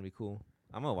movie is gonna be cool.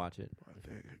 I'm gonna watch it. I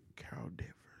think Carol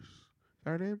Danvers. Is that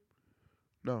her name?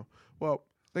 No. Well,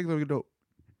 I think it's gonna be dope.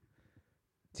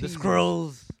 The Teaser.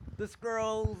 scrolls. The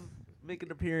scrolls. make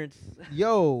an appearance.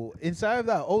 Yo, inside of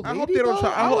that old I lady, hope they don't though,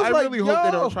 try. I was like, really hope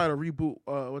they don't yo. try to reboot.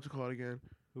 What you call it again?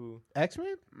 Who?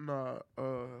 X-Men? Nah.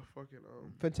 Fucking.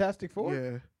 Fantastic Four?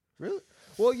 Yeah. Really?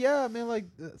 Well, yeah, I mean, like,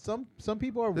 some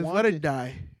people are Just let wanting. it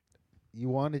die. You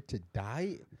want it to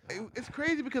die? It's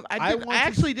crazy because I I want to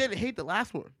actually didn't hate the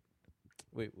last one.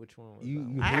 Wait, which one was You- that?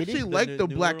 you I hate actually it? liked the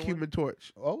newer Black one? Human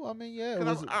Torch. Oh, I mean, yeah. It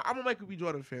 'Cause was, I'm a Michael B.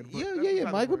 Jordan fan. but yeah, that's yeah, yeah. beside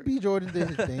the Michael point. B. Jordan did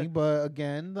his thing, but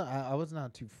again, I was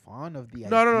not too fond of the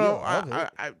No.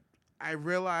 idea of it. I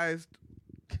realized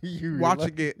You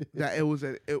watching realize- it that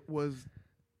it was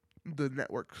the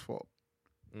network's fault.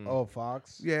 Mm. Oh,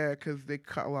 Fox. Yeah, because they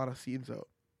cut a lot of scenes out.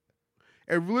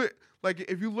 And really, like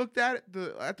if you looked at it,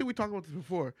 I think we talked about this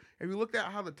before. If you looked at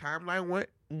how the timeline went,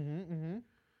 Mm-hmm.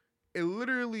 it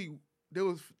literally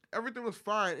everything was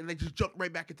fine, and they just jumped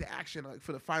right back into action like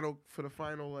for the final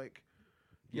like,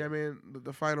 yeah, man,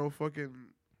 the final fucking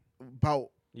bout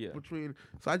Yeah. between.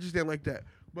 So I just didn't like that.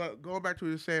 But going back to what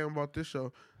you were saying about this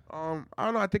show, I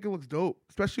don't know. I think it looks dope,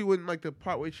 especially when like the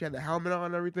part where she had the helmet on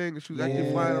and everything, and she was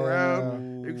actually flying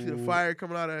around. You can see the fire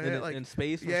coming out of her head, like in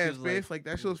space. when yeah, she in was, space. Like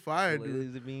that shit was fire, dude.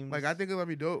 laser beams. Like I think it's gonna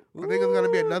be dope. I think it's gonna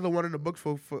be Ooh. another one in the books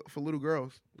for little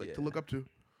girls like to Yeah. look up to.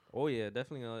 Oh yeah,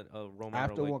 definitely a role model.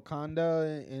 After like,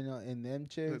 Wakanda and them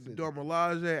chicks. The Dora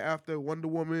Milaje after Wonder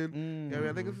Woman. Mm. Yeah, I mean,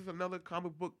 I think this is another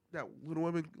comic book that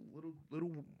little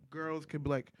girls can be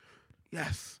like,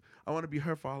 yes, I want to be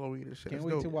her for Halloween and shit. Can't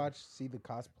It's wait dope. to see the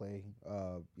cosplay.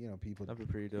 People. that'd be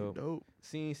pretty dope. Dope.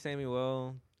 Seeing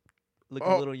Samuel look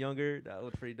Oh. a little younger, that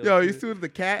was pretty dope. Yo, you too. see the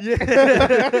cat? Yeah.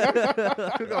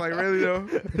 Like really though.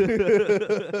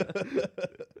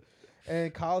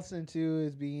 And Carlson too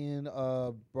is being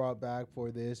brought back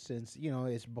for this since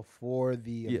it's before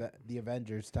the the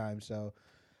Avengers time. So,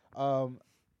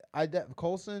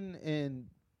 Coulson, and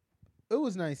it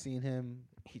was nice seeing him.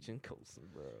 Agent Coulson,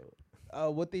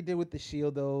 bro. What they did with the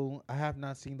Shield, though, I have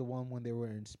not seen the one when they were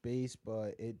in space,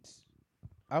 but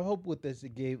I hope with this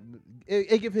it gave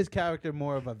his character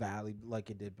more of a value like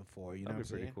it did before. You know That'd what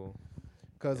be I'm pretty saying? cool.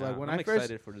 Because Yeah, like when I'm I first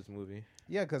excited for this movie.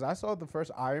 Yeah, because I saw the first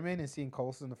Iron Man and seeing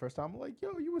Coulson the first time, I'm like,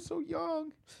 yo, you were so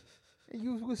young. And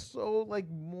you was so, like,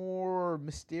 more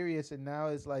mysterious. And now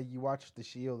it's like you watch The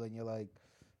Shield and you're like,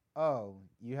 oh,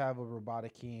 you have a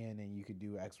robotic hand and you could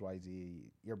do X, Y,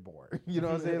 Z. You're bored. You know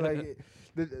what I'm saying? Like,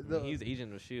 He's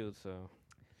Agent of S.H.I.E.L.D., so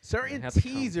certain have to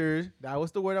count. teasers, that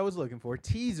was the word I was looking for,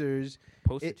 teasers,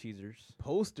 poster teasers.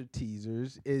 poster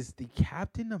teasers, is the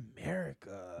Captain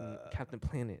America. Captain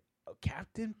Planet.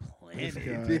 Captain This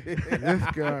Planet. guy. This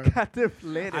guy. Captain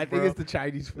Planet, I think it's the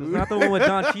Chinese It's food. not the one with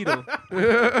Don Cheadle.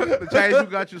 The Chinese who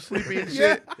got you sleepy and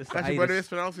shit. It's the Got your brother itis.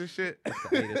 mispronouncing shit. It's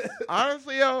the itis.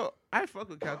 Honestly, yo, I fuck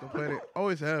with Captain Planet.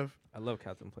 Always have. I love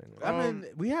Captain Planet. I mean,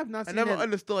 we have not I seen never it.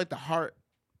 understood like the heart,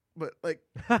 but like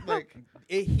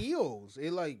It heals.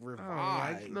 It like I don't know, I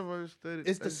revives. just never understood it.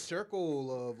 It's the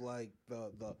circle of like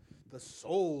the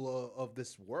soul of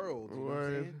this world. You know what I'm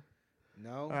Word. saying?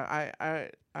 No.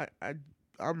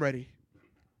 I'm ready.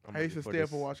 I'm I used to ready for stay up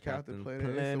this and watch Captain Planet. I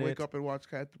used to Planet. wake up and watch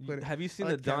Captain Planet. Have you seen I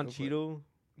the like Don Captain Cheadle?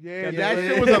 Yeah, Captain that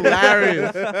Planet? shit was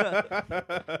hilarious.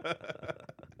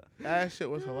 That shit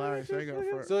was hilarious. I ain't gonna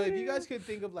front. So if you guys could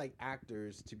think of like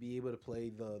actors to be able to play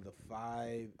the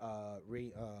five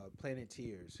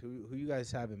Planeteers, who you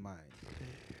guys have in mind?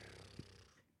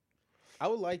 I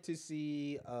would like to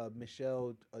see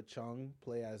Michelle Chung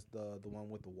play as the one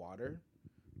with the water.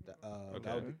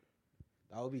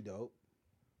 That would be dope.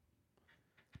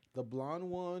 The blonde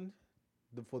one,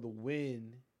 for the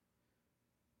win.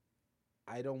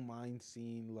 I don't mind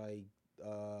seeing like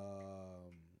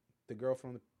the girl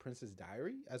from the Princess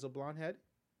Diary as a blonde head,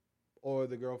 or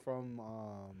the girl from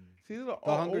See, these are The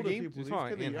all Hunger older Games? people. You're These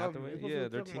talking kids are Anne young. Hathaway? You're supposed Yeah, to be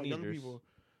they're talking about young teenagers. people.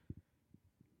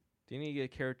 Do you need to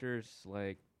get characters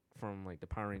like from like the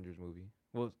Power Rangers movie?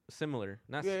 Well, similar,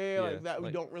 not Yeah, like that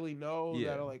we don't really know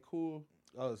yeah. that are like cool.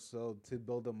 so to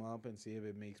build them up and see if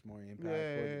it makes more impact Yeah, for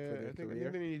I their think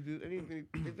career. they need to do.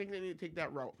 I think they need to take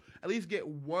that route. At least get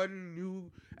one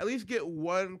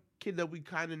kid that we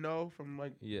kind of know from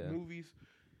like Yeah. movies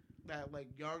that like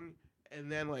young, and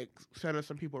then like center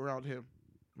some people around him.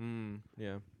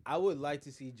 Yeah. I would like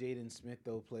to see Jaden Smith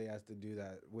though play as to do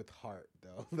that with heart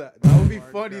though. That would be Oh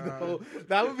my funny God. though.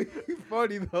 That would be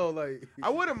funny though. Like I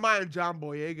wouldn't mind John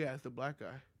Boyega as the black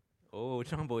guy. Oh,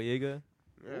 John Boyega,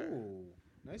 Yeah. ooh,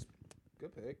 nice,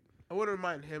 good pick. I wouldn't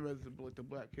mind him as the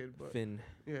black kid, but Finn.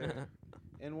 yeah.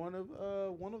 And one of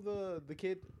the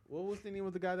kid. What was the name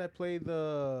of the guy that played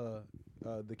the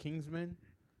Kingsman?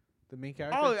 the main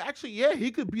character. Oh, actually, yeah, he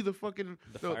could be the fucking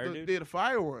The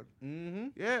fire one. Mm-hmm.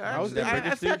 Yeah, was that British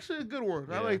that's dude? actually a good one.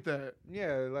 I Yeah. like that.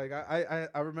 Yeah, like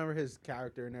I remember his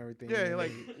character and everything. Yeah, and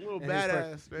like he- little and his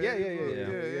badass, man. Yeah.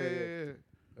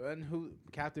 Yeah. And who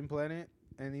Captain Planet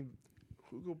and he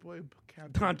Who could play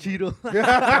Captain? Don Cheadle. That'd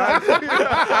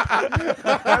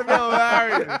be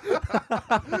hilarious.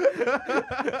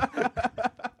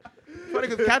 Funny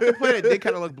because Captain Planet did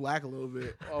kind of look black a little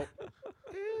bit. oh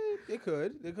they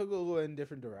could go in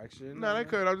different direction. No, they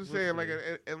could. I'm just We'll saying, like,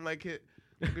 see. and like it.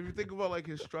 Like, if you think about like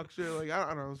his structure, like I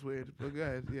don't know, it's weird. But go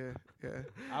ahead, yeah.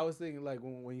 I was thinking like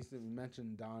when you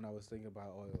mentioned Don, I was thinking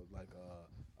about like a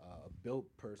built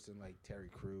person like Terry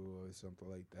Crew or something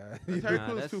like that. Terry Nah,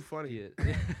 Crews that's too funny.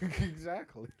 Yeah.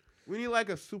 Exactly. We need like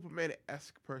a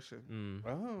Superman-esque person.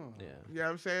 Oh. Yeah. You know what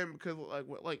I'm saying? Because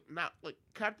not like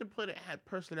Captain Planet had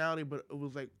personality, but it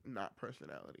was like not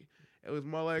personality. It was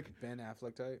more like Ben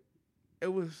Affleck type.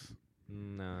 it was.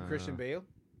 No. Christian Bale.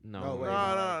 No. Oh, wait.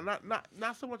 No,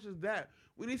 not so much as that.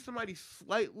 We need somebody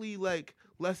slightly like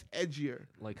less edgier.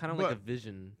 Like kind of like a But-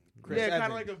 Vision. Chris yeah,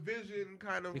 kind of Evans. like a Vision,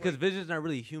 kind of Because like, Vision's not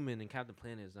really human, and Captain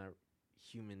Planet is not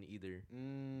human either.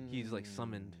 He's like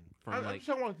summoned from I'm like. just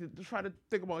trying to try to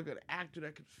think about like an actor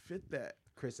that could fit that.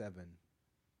 Chris Evans.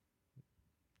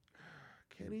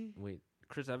 Kenny. Wait,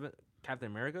 Chris Evans,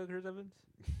 Captain America, Chris Evans.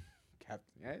 Captain.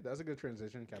 Yeah, that's a good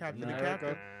transition. Captain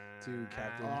America the to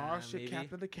Captain. Oh shit, maybe.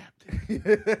 Captain the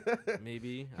Captain.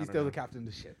 Maybe I He's don't still know. the captain of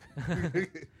the ship.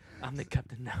 I'm the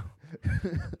captain now.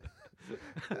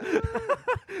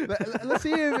 Let's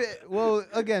see if well,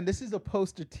 again, this is a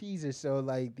poster teaser, so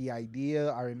like the idea,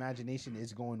 our imagination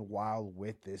is going wild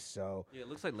with this. So, Yeah, it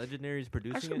looks like Legendary's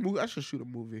producing it. I should shoot a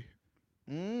movie.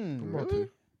 about really? to.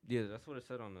 Yeah, that's what it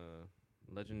said on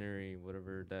the Legendary,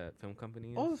 whatever that film company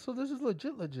is. Oh, so this is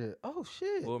legit. Oh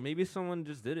shit. Well, maybe someone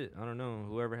just did it. I don't know.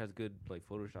 Whoever has good like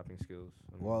photoshopping skills.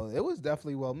 I mean, Well, it was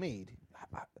definitely well made.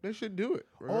 They should do it.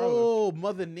 regardless. Oh,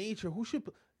 Mother Nature. Who should?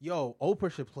 Yo,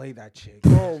 Oprah should play that chick.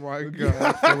 Oh my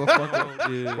god. oh,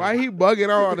 dude. Why he bugging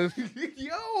out on this?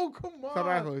 Yo, come Stop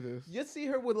acting on. like this. You see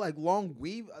her with like long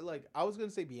weave. Like I was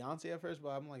gonna say Beyonce at first, but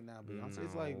I'm like, nah,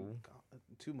 Beyonce's like No.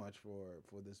 too much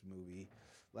for this movie.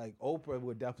 Like Oprah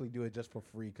would definitely do it just for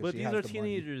free. But she these has are the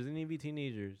money. teenagers. They need to be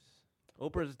teenagers.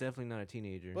 Oprah's definitely not a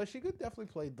teenager. But she could definitely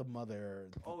play the mother.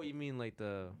 oh, you mean like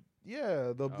the?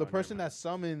 Yeah, the never person mind. that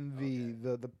summoned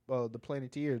the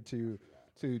Planeteer to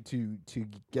get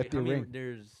Wait, the how many- ring.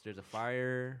 There's a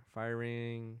fire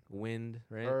ring, wind,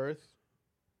 right? Earth.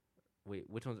 Wait,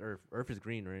 which one's Earth? Earth is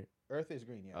green, right? Earth is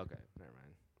green. Yeah. Okay, never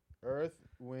mind. Earth,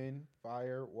 wind,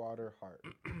 fire, water, heart.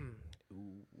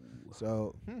 Ooh.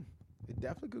 So it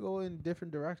definitely could go in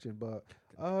different direction, but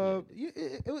Yeah.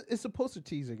 it's supposed to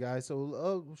teaser, guys.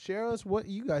 So share us what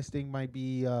you guys think might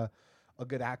be a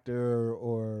good actor,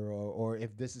 or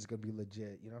if this is gonna be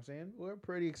legit. You know what I'm saying? We're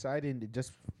pretty excited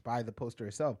just by the poster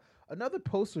itself. Another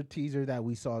poster teaser that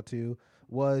we saw too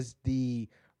was the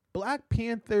Black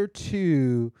Panther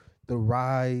 2: The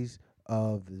Rise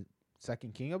of the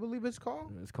Second King, I believe it's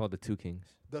called. It's called the Two Kings.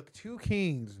 The Two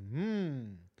Kings.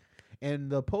 And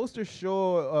the poster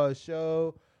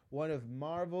show one of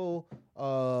Marvel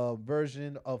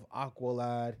version of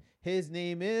Aqualad. His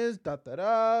name is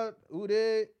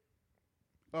Ude.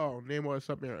 Oh, Namor is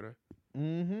Submariner.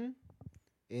 Mm-hmm.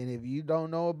 And if you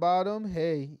don't know about him,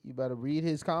 hey, you better read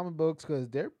his comic books because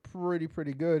they're pretty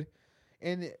good.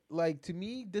 And like to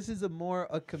me, this is a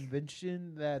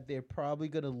convention that they're probably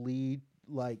gonna lead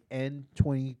like end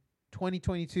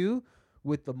 2022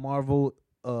 with the Marvel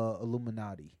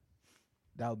Illuminati.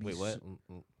 That would be Wait, what?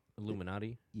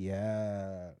 Illuminati?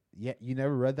 Yeah. You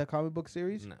never read that comic book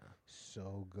series? Nah.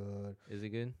 So good. Is it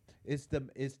good? It's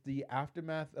the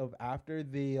aftermath of after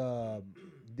they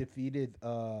defeated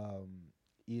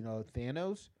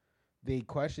Thanos. They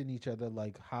question each other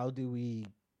like, how do we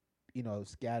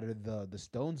scatter the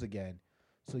stones again?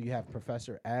 So you have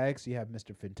Professor X, you have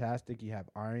Mr. Fantastic, you have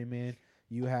Iron Man,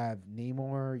 you have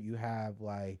Namor, you have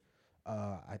like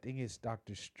I think it's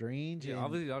Doctor Strange. Yeah, and-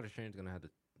 obviously Doctor Strange is gonna have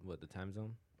the time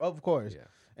zone. of course. Yeah.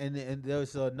 And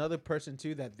there's another person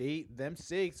too that them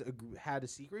six had a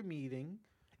secret meeting,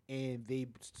 and they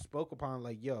spoke upon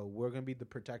like, yo, we're gonna be the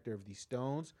protector of these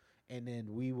stones, and then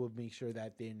we will make sure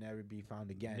that they never be found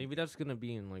again. Maybe that's gonna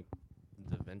be in like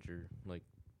the Venture. Like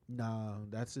No,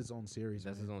 that's his own series.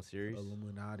 that's man. his own series.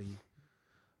 Illuminati.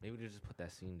 Maybe they just put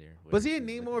that scene there. But seeing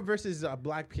Namor versus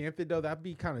Black Panther though, that'd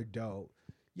be kind of dope.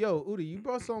 Yo, Uda, you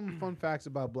brought some fun facts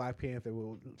about Black Panther.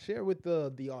 We'll share with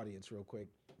the audience real quick.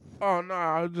 Oh no,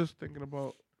 I was just thinking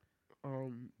about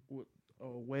what a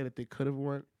way that they could have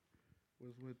went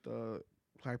was with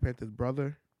Black Panther's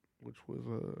brother, which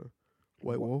was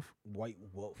White Wolf. White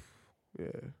Wolf. Yeah.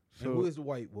 And who is the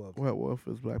White Wolf? White Wolf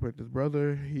is Black Panther's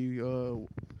brother. He's a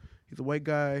white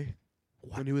guy.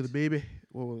 When he was a baby,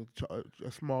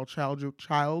 a small child,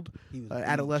 He was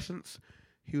adolescence,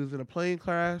 he was in a plane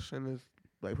crash, and his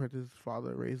Black Panther's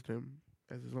father raised him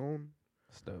as his own.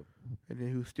 That's dope. And then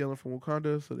he was stealing from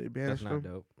Wakanda, so they That's banished not him.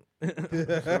 dope.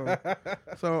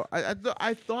 So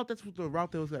I thought that's what the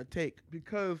route they was gonna take,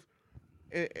 because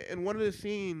in one of the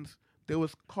scenes they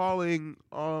was calling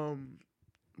Bucky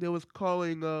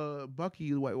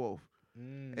the White Wolf,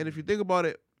 and if you think about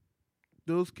it,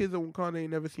 those kids in Wakanda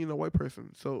ain't never seen a white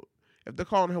person. So if they're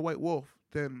calling her White Wolf,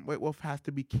 then White Wolf has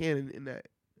to be canon in that.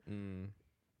 Mm.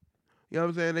 You know what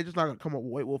I'm saying? They're just not gonna come up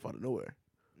with White Wolf out of nowhere.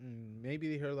 Maybe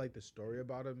they heard like the story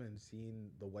about him and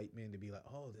seen the white man to be like,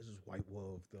 oh, this is White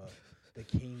Wolf, the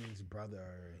king's brother,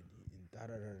 and da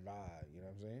da da da. You know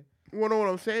what I'm saying? Well, no, what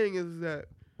I'm saying is that,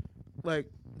 like,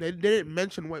 they didn't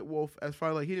mention White Wolf as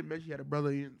far like he didn't mention he had a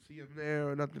brother. You didn't see him there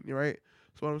or nothing, right?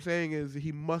 So what I'm saying is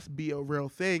he must be a real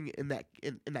thing in that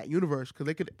universe, because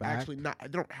they could actually not. They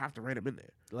don't have to write him in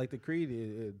there. Like the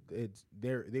Creed,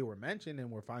 they were mentioned and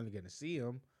we're finally going to see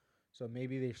them. So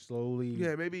maybe they slowly.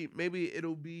 Yeah, maybe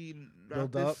it'll be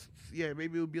not build up. Yeah,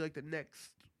 maybe it'll be like the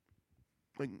next,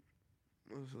 like,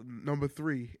 number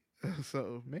 3.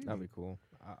 So Maybe. That'd be cool.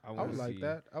 I would like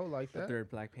that. I would like The that. third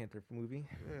Black Panther movie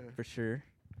yeah. for sure.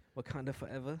 Wakanda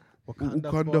forever.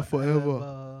 Wakanda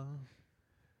forever.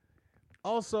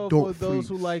 Also, Don't for those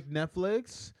who freeze. like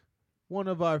Netflix, one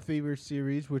of our favorite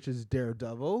series, which is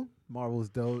Daredevil, Marvel's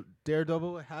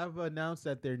Daredevil, have announced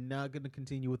that they're not going to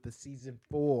continue with the season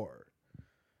 4.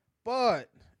 But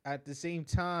at the same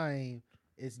time,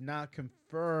 it's not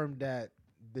confirmed that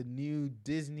the new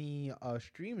Disney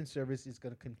streaming service is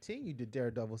going to continue the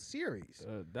Daredevil series.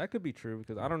 That could be true,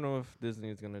 because I don't know if Disney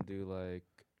is gonna do like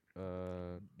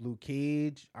Blue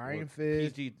Cage, Iron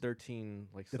Fist, PG-13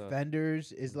 like stuff.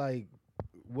 Defenders is like,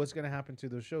 what's going to happen to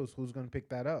those shows? Who's going to pick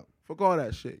that up? Fuck all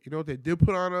that shit. You know what they did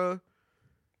put on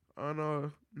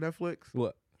Netflix?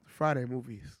 What? Friday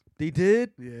movies. They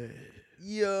did? Yeah.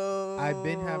 Yo, I've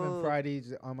been having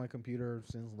Fridays on my computer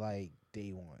since like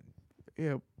day one.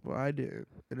 Yeah, well, I did.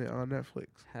 And then on Netflix.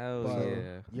 Hell But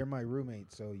yeah. you're my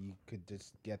roommate, so you could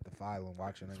just get the file and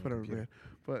watch it on It's your whatever, computer. man.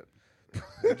 But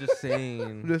I'm just I'm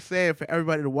saying. just saying, for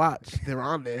everybody to watch, they're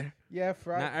on there. Yeah,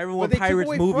 Friday. Not everyone but they pirates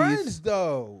took away movies. Friends,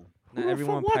 though. Not Who the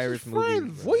everyone fuck pirates watches movies.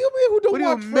 Friends? bro. What do you mean? Who don't What are you,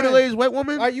 a watch Friends? middle-aged white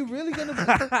woman? Are you really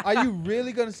gonna? Are you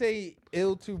really gonna say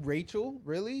ill to Rachel?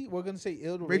 Really? We're gonna say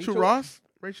ill to Rachel Rachel? Ross?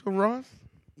 Rachel Ross?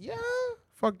 Yeah.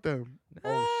 Fuck them.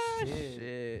 Oh, shit.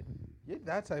 shit. You're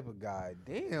that type of guy.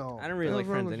 Damn. I don't really like What's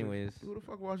wrong Friends with you? anyways. Who the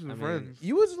fuck watches I mean, Friends?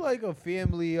 You was like a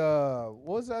family. What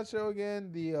was that show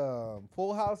again? The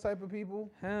Full House type of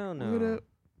people. Hell Look at no. that.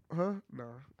 Huh? Nah.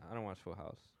 I don't watch Full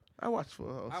House. I watched Full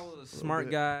House. I was a little smart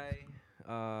bit. guy.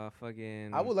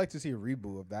 Fucking. I would like to see a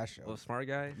reboot of that show. Oh, smart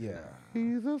guy. Yeah.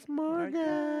 He's a smart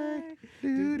guy.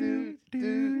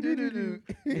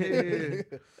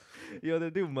 Yo,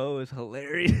 the dude Mo is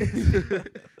hilarious.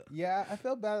 Yeah, I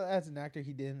felt bad as an actor.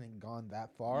 He didn't gone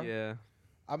that far. Yeah.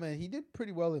 I mean, he did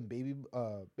pretty well in Baby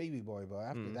Boy, but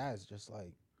after Mm. that, it's just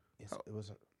like it was.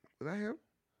 Was that him?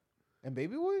 And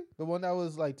Baby Boy, the one that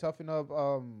was like toughing up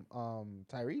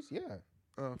Tyrese, yeah.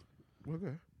 Oh,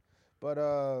 okay. But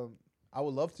I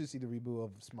would love to see the reboot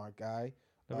of Smart Guy.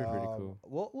 That'd be pretty cool.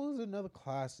 What was another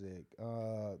classic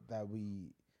that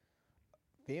we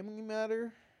Family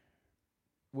Matter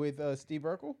with Steve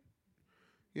Urkel?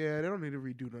 Yeah, they don't need to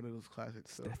redo none of those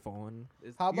classics. So. Stefan.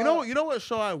 How You about know what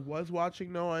show I was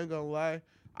watching? No, I ain't gonna lie.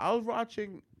 I was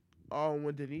watching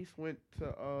when Denise went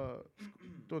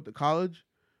to college.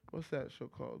 What's that show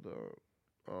called?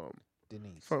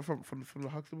 Denise? From the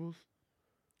Huxtables.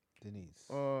 Denise.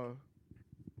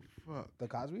 Fuck. The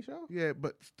Cosby Show? Yeah,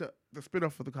 but the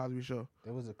spinoff of the Cosby Show.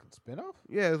 There was a spinoff?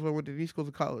 Yeah, it's when Denise goes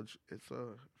to college. It's I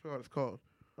forgot what it's called.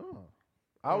 Oh.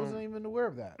 I wasn't even aware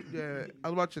of that. Yeah, I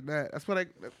was watching that. That's what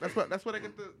I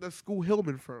get the school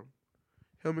Hillman from.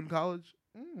 Hillman College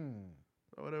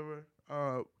or whatever.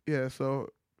 Yeah, so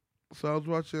I was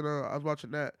watching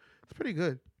that. It's pretty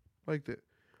good. Liked it.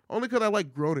 Only because I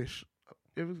like Grownish.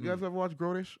 You guys ever watch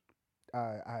Grownish?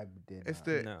 I did. It's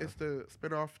not. the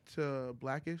spinoff to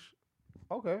Blackish.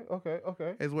 Okay.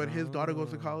 It's when his daughter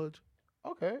goes to college.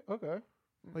 Okay. I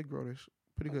like Grownish.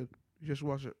 Pretty good. You should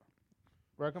watch it.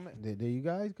 Recommend. There you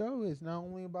guys go. It's not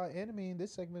only about anime. In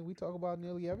this segment, we talk about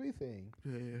nearly everything.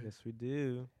 Yeah. Yes, we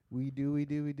do. We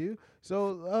do.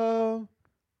 So,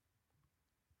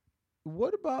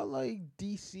 what about like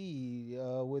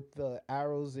DC with the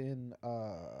Arrows in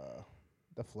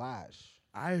the Flash?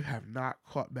 I have not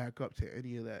caught back up to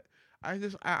any of that. I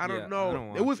Yeah, don't I know.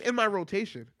 don't It was watch. in my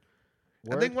rotation.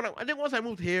 I think once I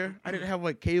moved here, I didn't have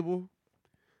like cable.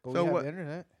 But So we have what-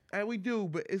 internet. And we do,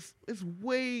 but it's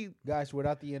way Guys,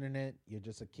 without the internet, you're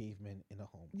just a caveman in a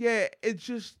home. yeah. It's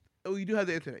just you do have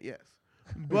the internet, yes,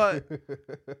 but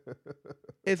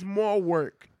it's more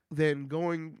work than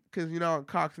going because on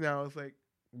Cox now it's like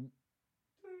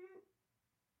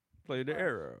Play the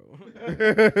arrow.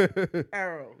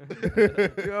 arrow.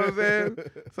 You know what I'm saying?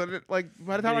 So that, like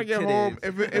by the time I Big get home,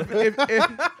 titties.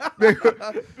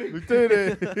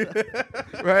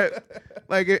 if right,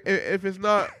 like if it's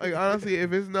not like honestly,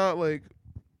 if it's not like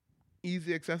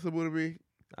easy accessible to me,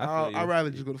 I'd rather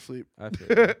just go to sleep. I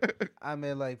feel you. I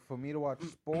mean, like for me to watch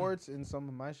sports in some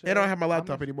of my shows, They don't have my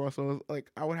laptop anymore, so it's like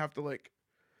I would have to like.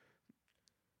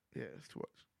 Yeah, it's too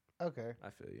much. Okay, I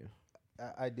feel you.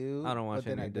 I do. I don't watch but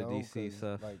then any I of the don't, DC 'cause,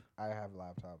 stuff. Like I have a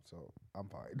laptop, so I'm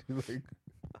fine. Like,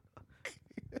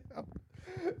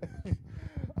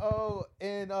 oh,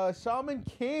 and Shaman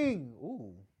King.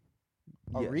 Ooh,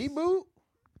 a Yes. reboot.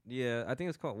 Yeah, I think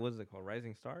it's called. What is it called?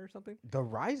 Rising Star or something? The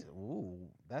Rise. Ooh,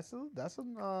 that's an.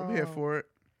 I'm here for it.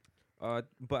 But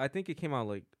I think it came out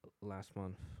like last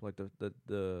month, like the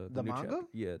The new manga?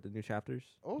 yeah, the new chapters.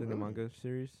 Oh, the new really? manga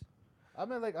series. I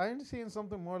mean, like I understand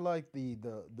something more like the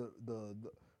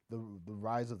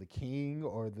rise of the king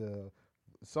or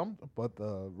but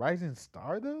the rising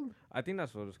star though. I think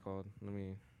that's what it's called. Let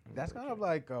me That's double kind of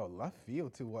check. like a left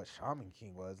field to what Shaman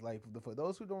King was. Like for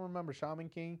those who don't remember Shaman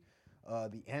King,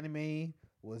 the anime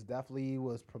was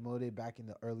promoted back in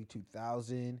the early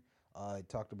 2000s. It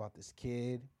talked about this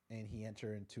kid and he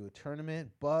entered into a tournament,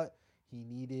 but he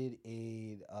needed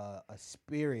a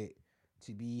spirit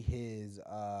to be his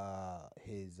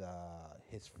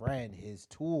friend, his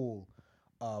tool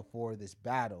for this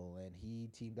battle, and he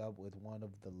teamed up with one of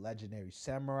the legendary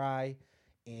samurai,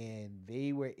 and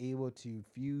they were able to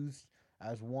fuse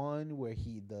as one, where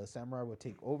the samurai would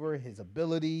take over his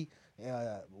ability,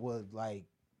 would like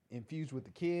infused with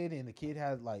the kid, and the kid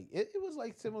had like it was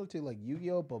like similar to like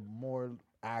Yu-Gi-Oh, but more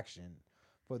action.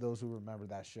 For those who remember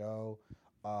that show,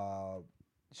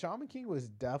 Shaman King was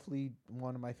definitely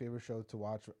one of my favorite shows to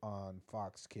watch on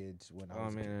Fox Kids when I Oh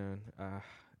was a kid. man,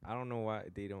 I don't know why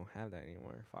they don't have that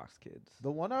anymore. Fox Kids.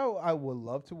 The one I would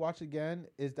love to watch again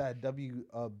is that WB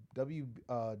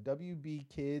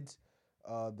Kids,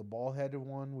 the ball headed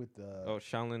one with the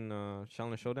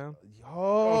Shaolin Showdown.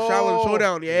 Oh, Shaolin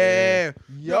Showdown, yeah.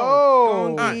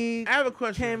 Yo, I have a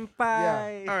question.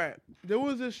 Yeah. All right, there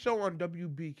was this show on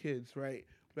WB Kids, right?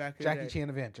 Back in Jackie the day. Chan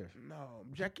Adventure. No,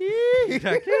 Jackie.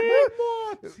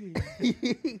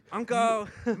 Uncle.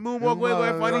 Moonwalk way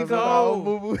funny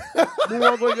hoe.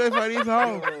 Moonwalk way funny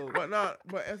hoe. But not.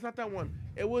 But it's not that one.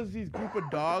 It was these group of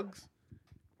dogs,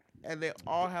 and they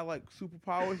all had like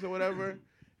superpowers or whatever.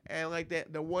 And like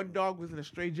that, the one dog was in a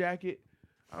straitjacket.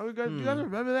 Oh, you guys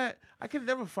remember that? I can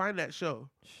never find that show.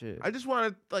 Shit. I just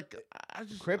wanted like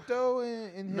Crypto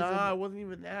in his. Nah, it wasn't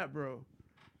even that, bro.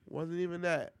 Wasn't even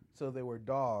that. So they were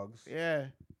dogs, Yeah.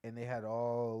 and they had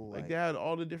all Like they had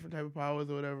all the different type of powers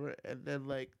or whatever, and then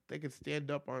like they could stand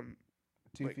up on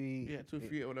 2 like, feet. Yeah, 2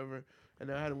 feet or whatever.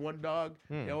 And I had one dog.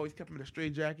 Hmm. They always kept him in a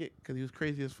straitjacket because he was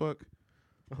crazy as fuck.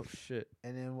 Oh shit.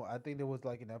 And then I think there was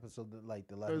like an episode that like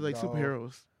they let It was him like go.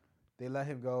 superheroes. They let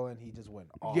him go, and he just went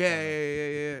off. Yeah, on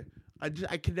them. yeah.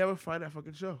 I can never find that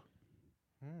fucking show.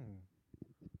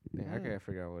 Dang, I can't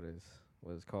figure out what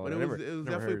it's called. But I it never- was never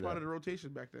definitely heard part of that. the rotation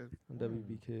back then.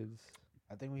 WB Kids.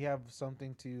 I think we have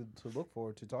something to look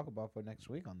forward to talk about for next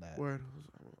week on that. Word.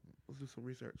 Let's do some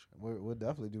research. We'll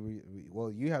definitely do.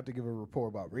 Well, you have to give a report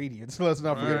about Radiant, so let's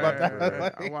not forget about that.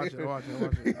 Right. I'll watch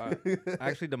it.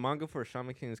 Actually, the manga for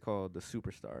Shaman King is called The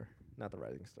Superstar, not the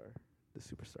Rising Star. The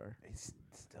Superstar. It's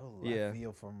still left Yeah.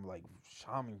 field from like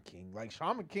Shaman King. Like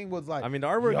Shaman King was like, I mean, the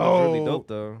artwork was really Yo. dope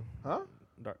though. huh?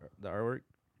 The artwork.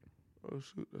 Oh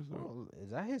shoot, that's not. Oh,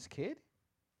 is that his kid?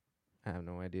 I have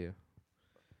no idea.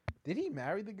 Did he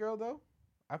marry the girl though?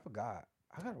 I forgot.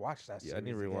 I gotta watch that. Yeah, I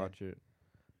need to rewatch it.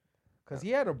 Because he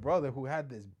had a brother who had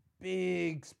this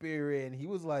big spirit, and he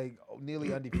was like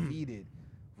nearly undefeated,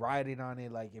 riding on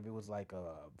it like if it was like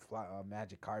a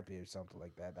magic carpet or something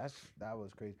like that. That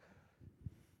was crazy.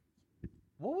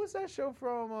 What was that show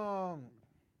from?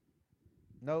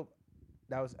 Nope,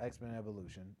 that was X-Men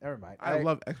Evolution. Never mind. I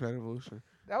love X-Men Evolution.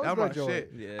 that was That my my joy.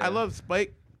 shit. Yeah. I love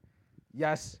Spike.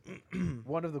 Yes,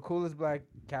 one of the coolest black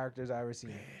characters I ever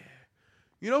seen.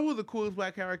 You know who's the coolest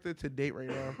black character to date right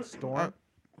now? Storm,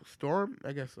 Storm?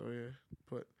 I guess so, yeah.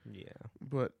 Yeah.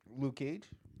 But Luke Cage.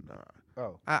 nah.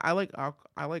 Oh, I like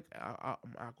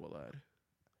Aqualad.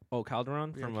 Oh,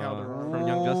 Calderon Yeah, from Calderon. from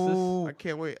Young Justice. I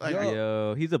can't wait. Like,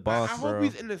 Yo, he's a boss, I bro. hope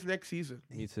he's in this next season.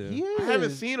 Me too. He is. I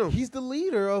haven't seen him. He's the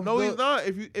leader of. No, the, he's not.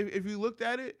 If you looked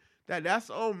at it, that's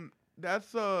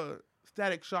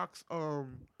Static Shock's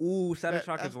Ooh, Static That-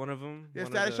 Shock that's- is one of them. yeah,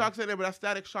 Static Shock's in there, but that's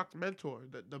Static Shock's mentor,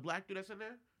 the black dude that's in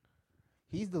there.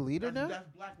 He's the leader now. That's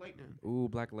Black Lightning. Ooh,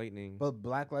 Black Lightning. But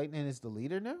Black Lightning is the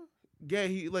leader now. Yeah,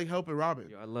 he like helping Robin.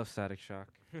 Yo, I love Static Shock.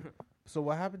 So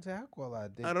what happened to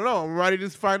Aqualad? I don't know. I'm ready to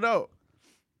find out.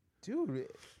 Dude,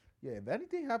 yeah. If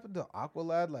anything happened to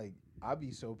Aqualad, like I'd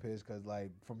be so pissed because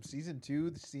like from season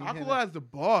 2, seeing him, Aqualad's the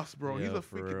boss, bro. Yeah, He's a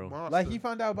for freaking real. monster. like he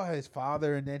found out about his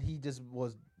father, and then he just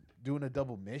was doing a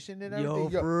double mission and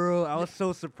everything. Yo, for real, I was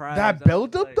so surprised. that I was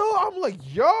build up like- though, I'm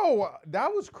like, yo,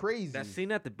 that was crazy. That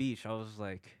scene at the beach, I was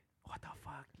like, what the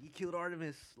fuck? He killed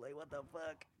Artemis. Like, what the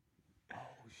fuck? Oh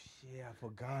shit, I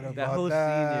forgot about That whole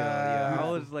that. scene, yo. I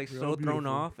Beautiful. was like Real so thrown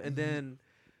beautiful. off. And then,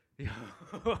 yo,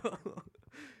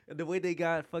 and the way they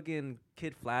got fucking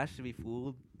Kid Flash to be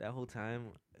fooled that whole time,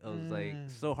 it was like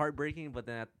so heartbreaking. But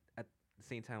then at the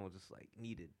same time, it was just like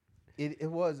needed.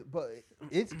 It was, but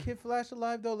is Kid Flash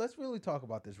alive though? Let's really talk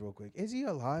about this real quick. Is he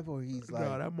alive or he's like?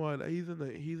 no, that one. He's in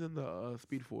the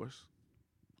Speed Force.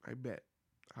 I bet.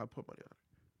 I'll put money on it.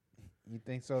 You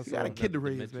think so? He got a So, kid to the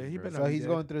raise, dimensions, man. He bro. better so not be he's dead.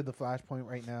 going through the flashpoint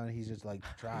right now, and he's just like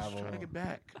He's travel. trying to get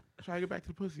back. Trying to get back to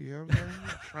the pussy. You know what I'm saying?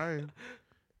 He's trying.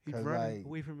 He's 'Cause, running. like-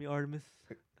 Away from me, Artemis.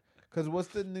 Cause what's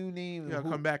the new name? He gotta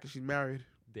Who- come back and she's married.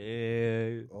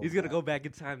 Damn. Oh, He's gonna God. go back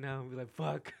in time now and be like,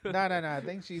 fuck. No. I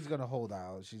think she's gonna hold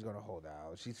out. She's gonna hold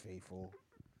out. She's faithful.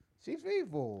 She's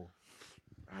faithful.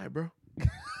 All right, bro. These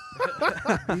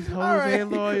hoes All right.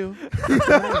 ain't loyal.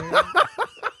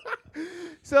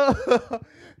 So,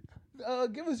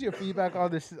 give us your feedback on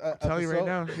this. Tell you right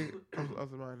episode. now, I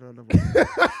was mind no.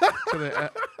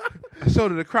 I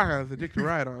showed her the crayons, the dick to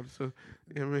ride on. So,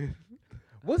 you know what I mean?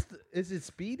 Is it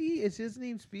Speedy? Is his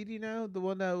name Speedy now? The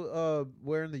one that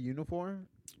wearing the uniform?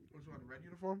 Which one? Red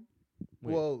uniform?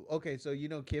 Wait. Well, okay, so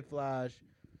Kid Flash,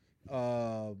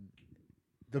 the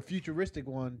futuristic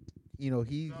one. No,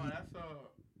 that's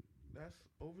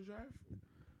Overdrive.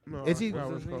 No, Is he? I forgot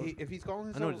what it's called. If he's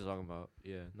calling I know what himself, you're talking about.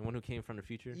 Yeah, the one who came from the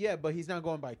future. yeah, but he's not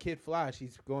going by Kid Flash.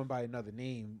 He's going by another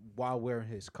name while wearing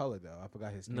his color though. I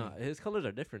forgot his name. No, his colors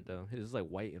are different though. His is like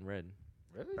white and red.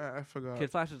 Really? I forgot.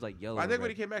 Kid Flash is like yellow. I and think when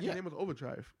he red. came back, Yeah. his name was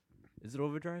Overdrive. Is it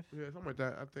Overdrive? Yeah, something like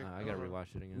that. I think. I gotta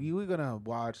rewatch it again. We're gonna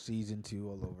watch season 2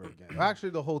 all over again.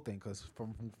 Actually, the whole thing, cause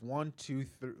from 1, 2,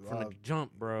 3, From the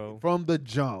jump, bro. from the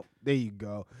jump. There you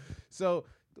go. So,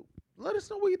 let us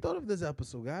know what you thought of this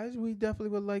episode, guys. We definitely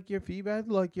would like your feedback,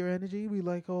 like your energy. We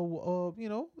like,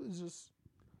 it's just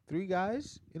 3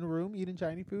 guys in a room eating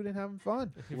Chinese food and having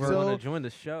fun. If you So- want to join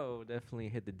the show, definitely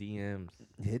hit the DMs.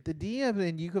 Hit the DM,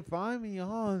 and you can find me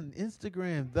on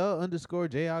Instagram,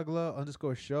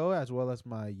 _JAgla_show, as well as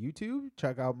my YouTube.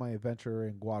 Check out my adventure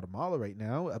in Guatemala right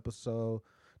now.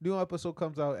 New episode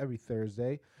comes out every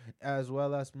Thursday, as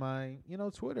well as my,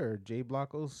 Twitter,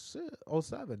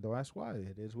 JBlock07. Don't ask why.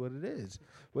 It is what it is.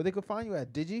 Where they can find you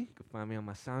at, Digi? You can find me on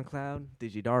my SoundCloud,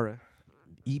 Digidara.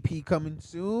 EP coming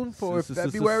soon for Soon.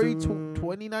 February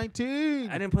 2019.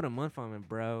 I didn't put a month on it,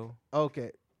 bro. Okay.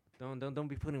 Don't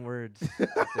be putting words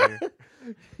out there.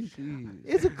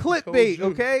 It's a clickbait,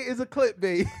 okay? It's a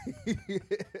clickbait.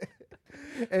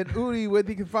 And Udi, where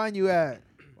they can find you at?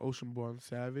 Oceanborn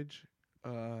Savage.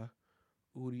 Udi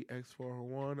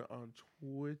X401 on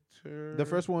Twitter. The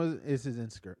first one is his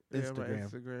Instagram. Yeah, my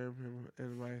Instagram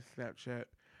and my Snapchat.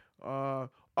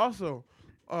 Also,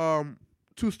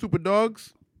 Two Stupid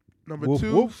Dogs. Number Woof,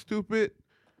 2, woof. Stupid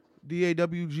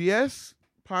DAWGS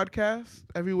podcast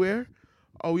everywhere.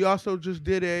 We also just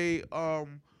did a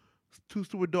Two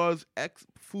Stupid Dogs X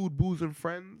Food, Booze, and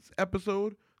Friends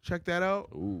episode. Check that out.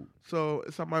 Ooh. So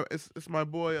it's my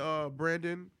boy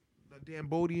Brandon, the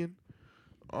Dambodian.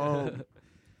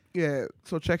 Yeah,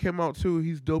 so check him out too.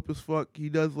 He's dope as fuck. He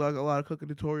does like a lot of cooking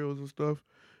tutorials and stuff,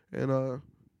 and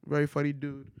very funny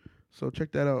dude. So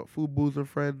check that out. Food, Booze, and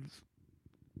Friends.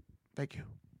 Thank you.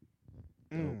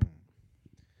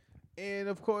 And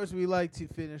of course, we like to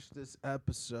finish this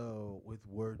episode with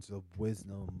words of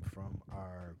wisdom from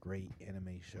our great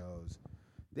anime shows.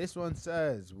 This one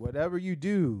says, whatever you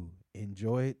do,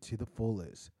 enjoy it to the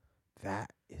fullest.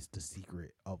 That is the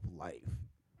secret of life.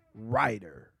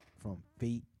 Ryder from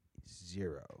Fate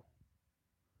Zero.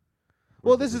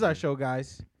 Well, this is our show,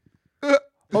 guys.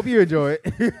 Hope you enjoy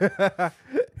it.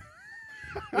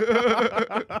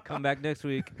 Come back next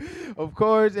week. Of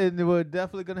course, and we're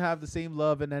definitely going to have the same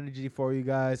love and energy for you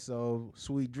guys. So,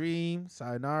 sweet dreams,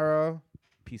 sayonara,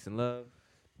 Peace and love.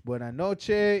 buena noche,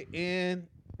 and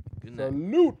Good night.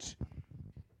 salute.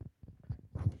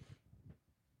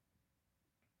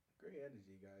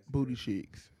 Booty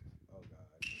cheeks.